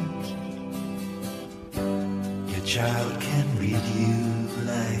news? Your child can read you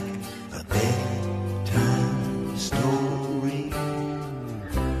like a bedtime story,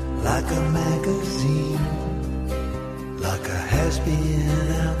 like a magazine, like a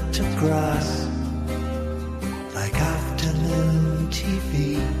has-been out to grass, like afternoon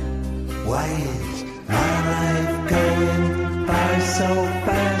TV. Why is my life going by so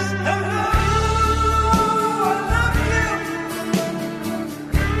fast?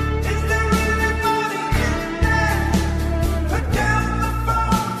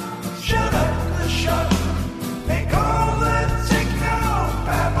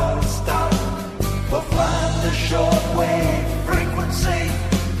 Shortwave frequency,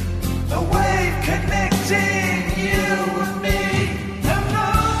 the wave connecting you and me. Hello,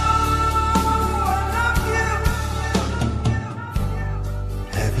 I love you.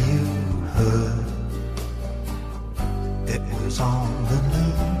 Have you heard? It was on the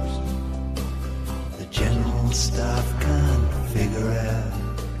news. The general staff can't figure out,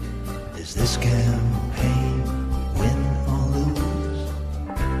 is this campaign win or lose?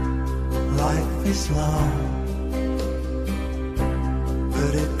 Life is long,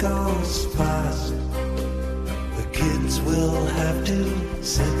 but it goes fast. The kids will have to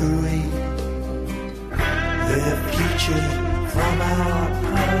separate their future from our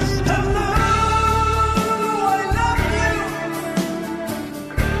past. Hello, I love you.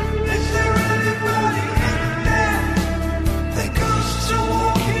 Is there anybody in there that goes to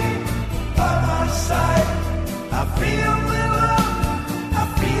walking by my side? I feel their love, I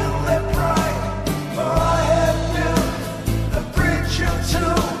feel their pride, for I have built a bridge or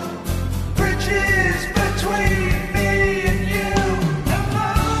two, bridges between me and you.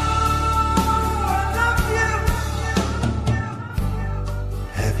 Hello, I love you.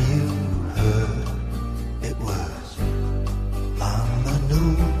 Have you heard it was on the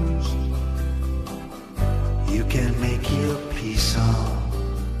news? You can make your peace on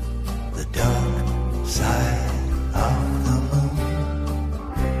the dark side of the moon.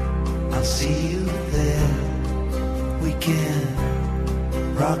 I'll see you there. We can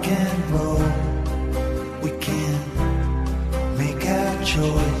rock and roll. We can make our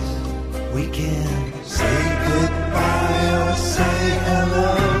choice. We can say goodbye or say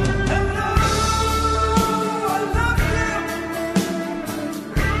hello.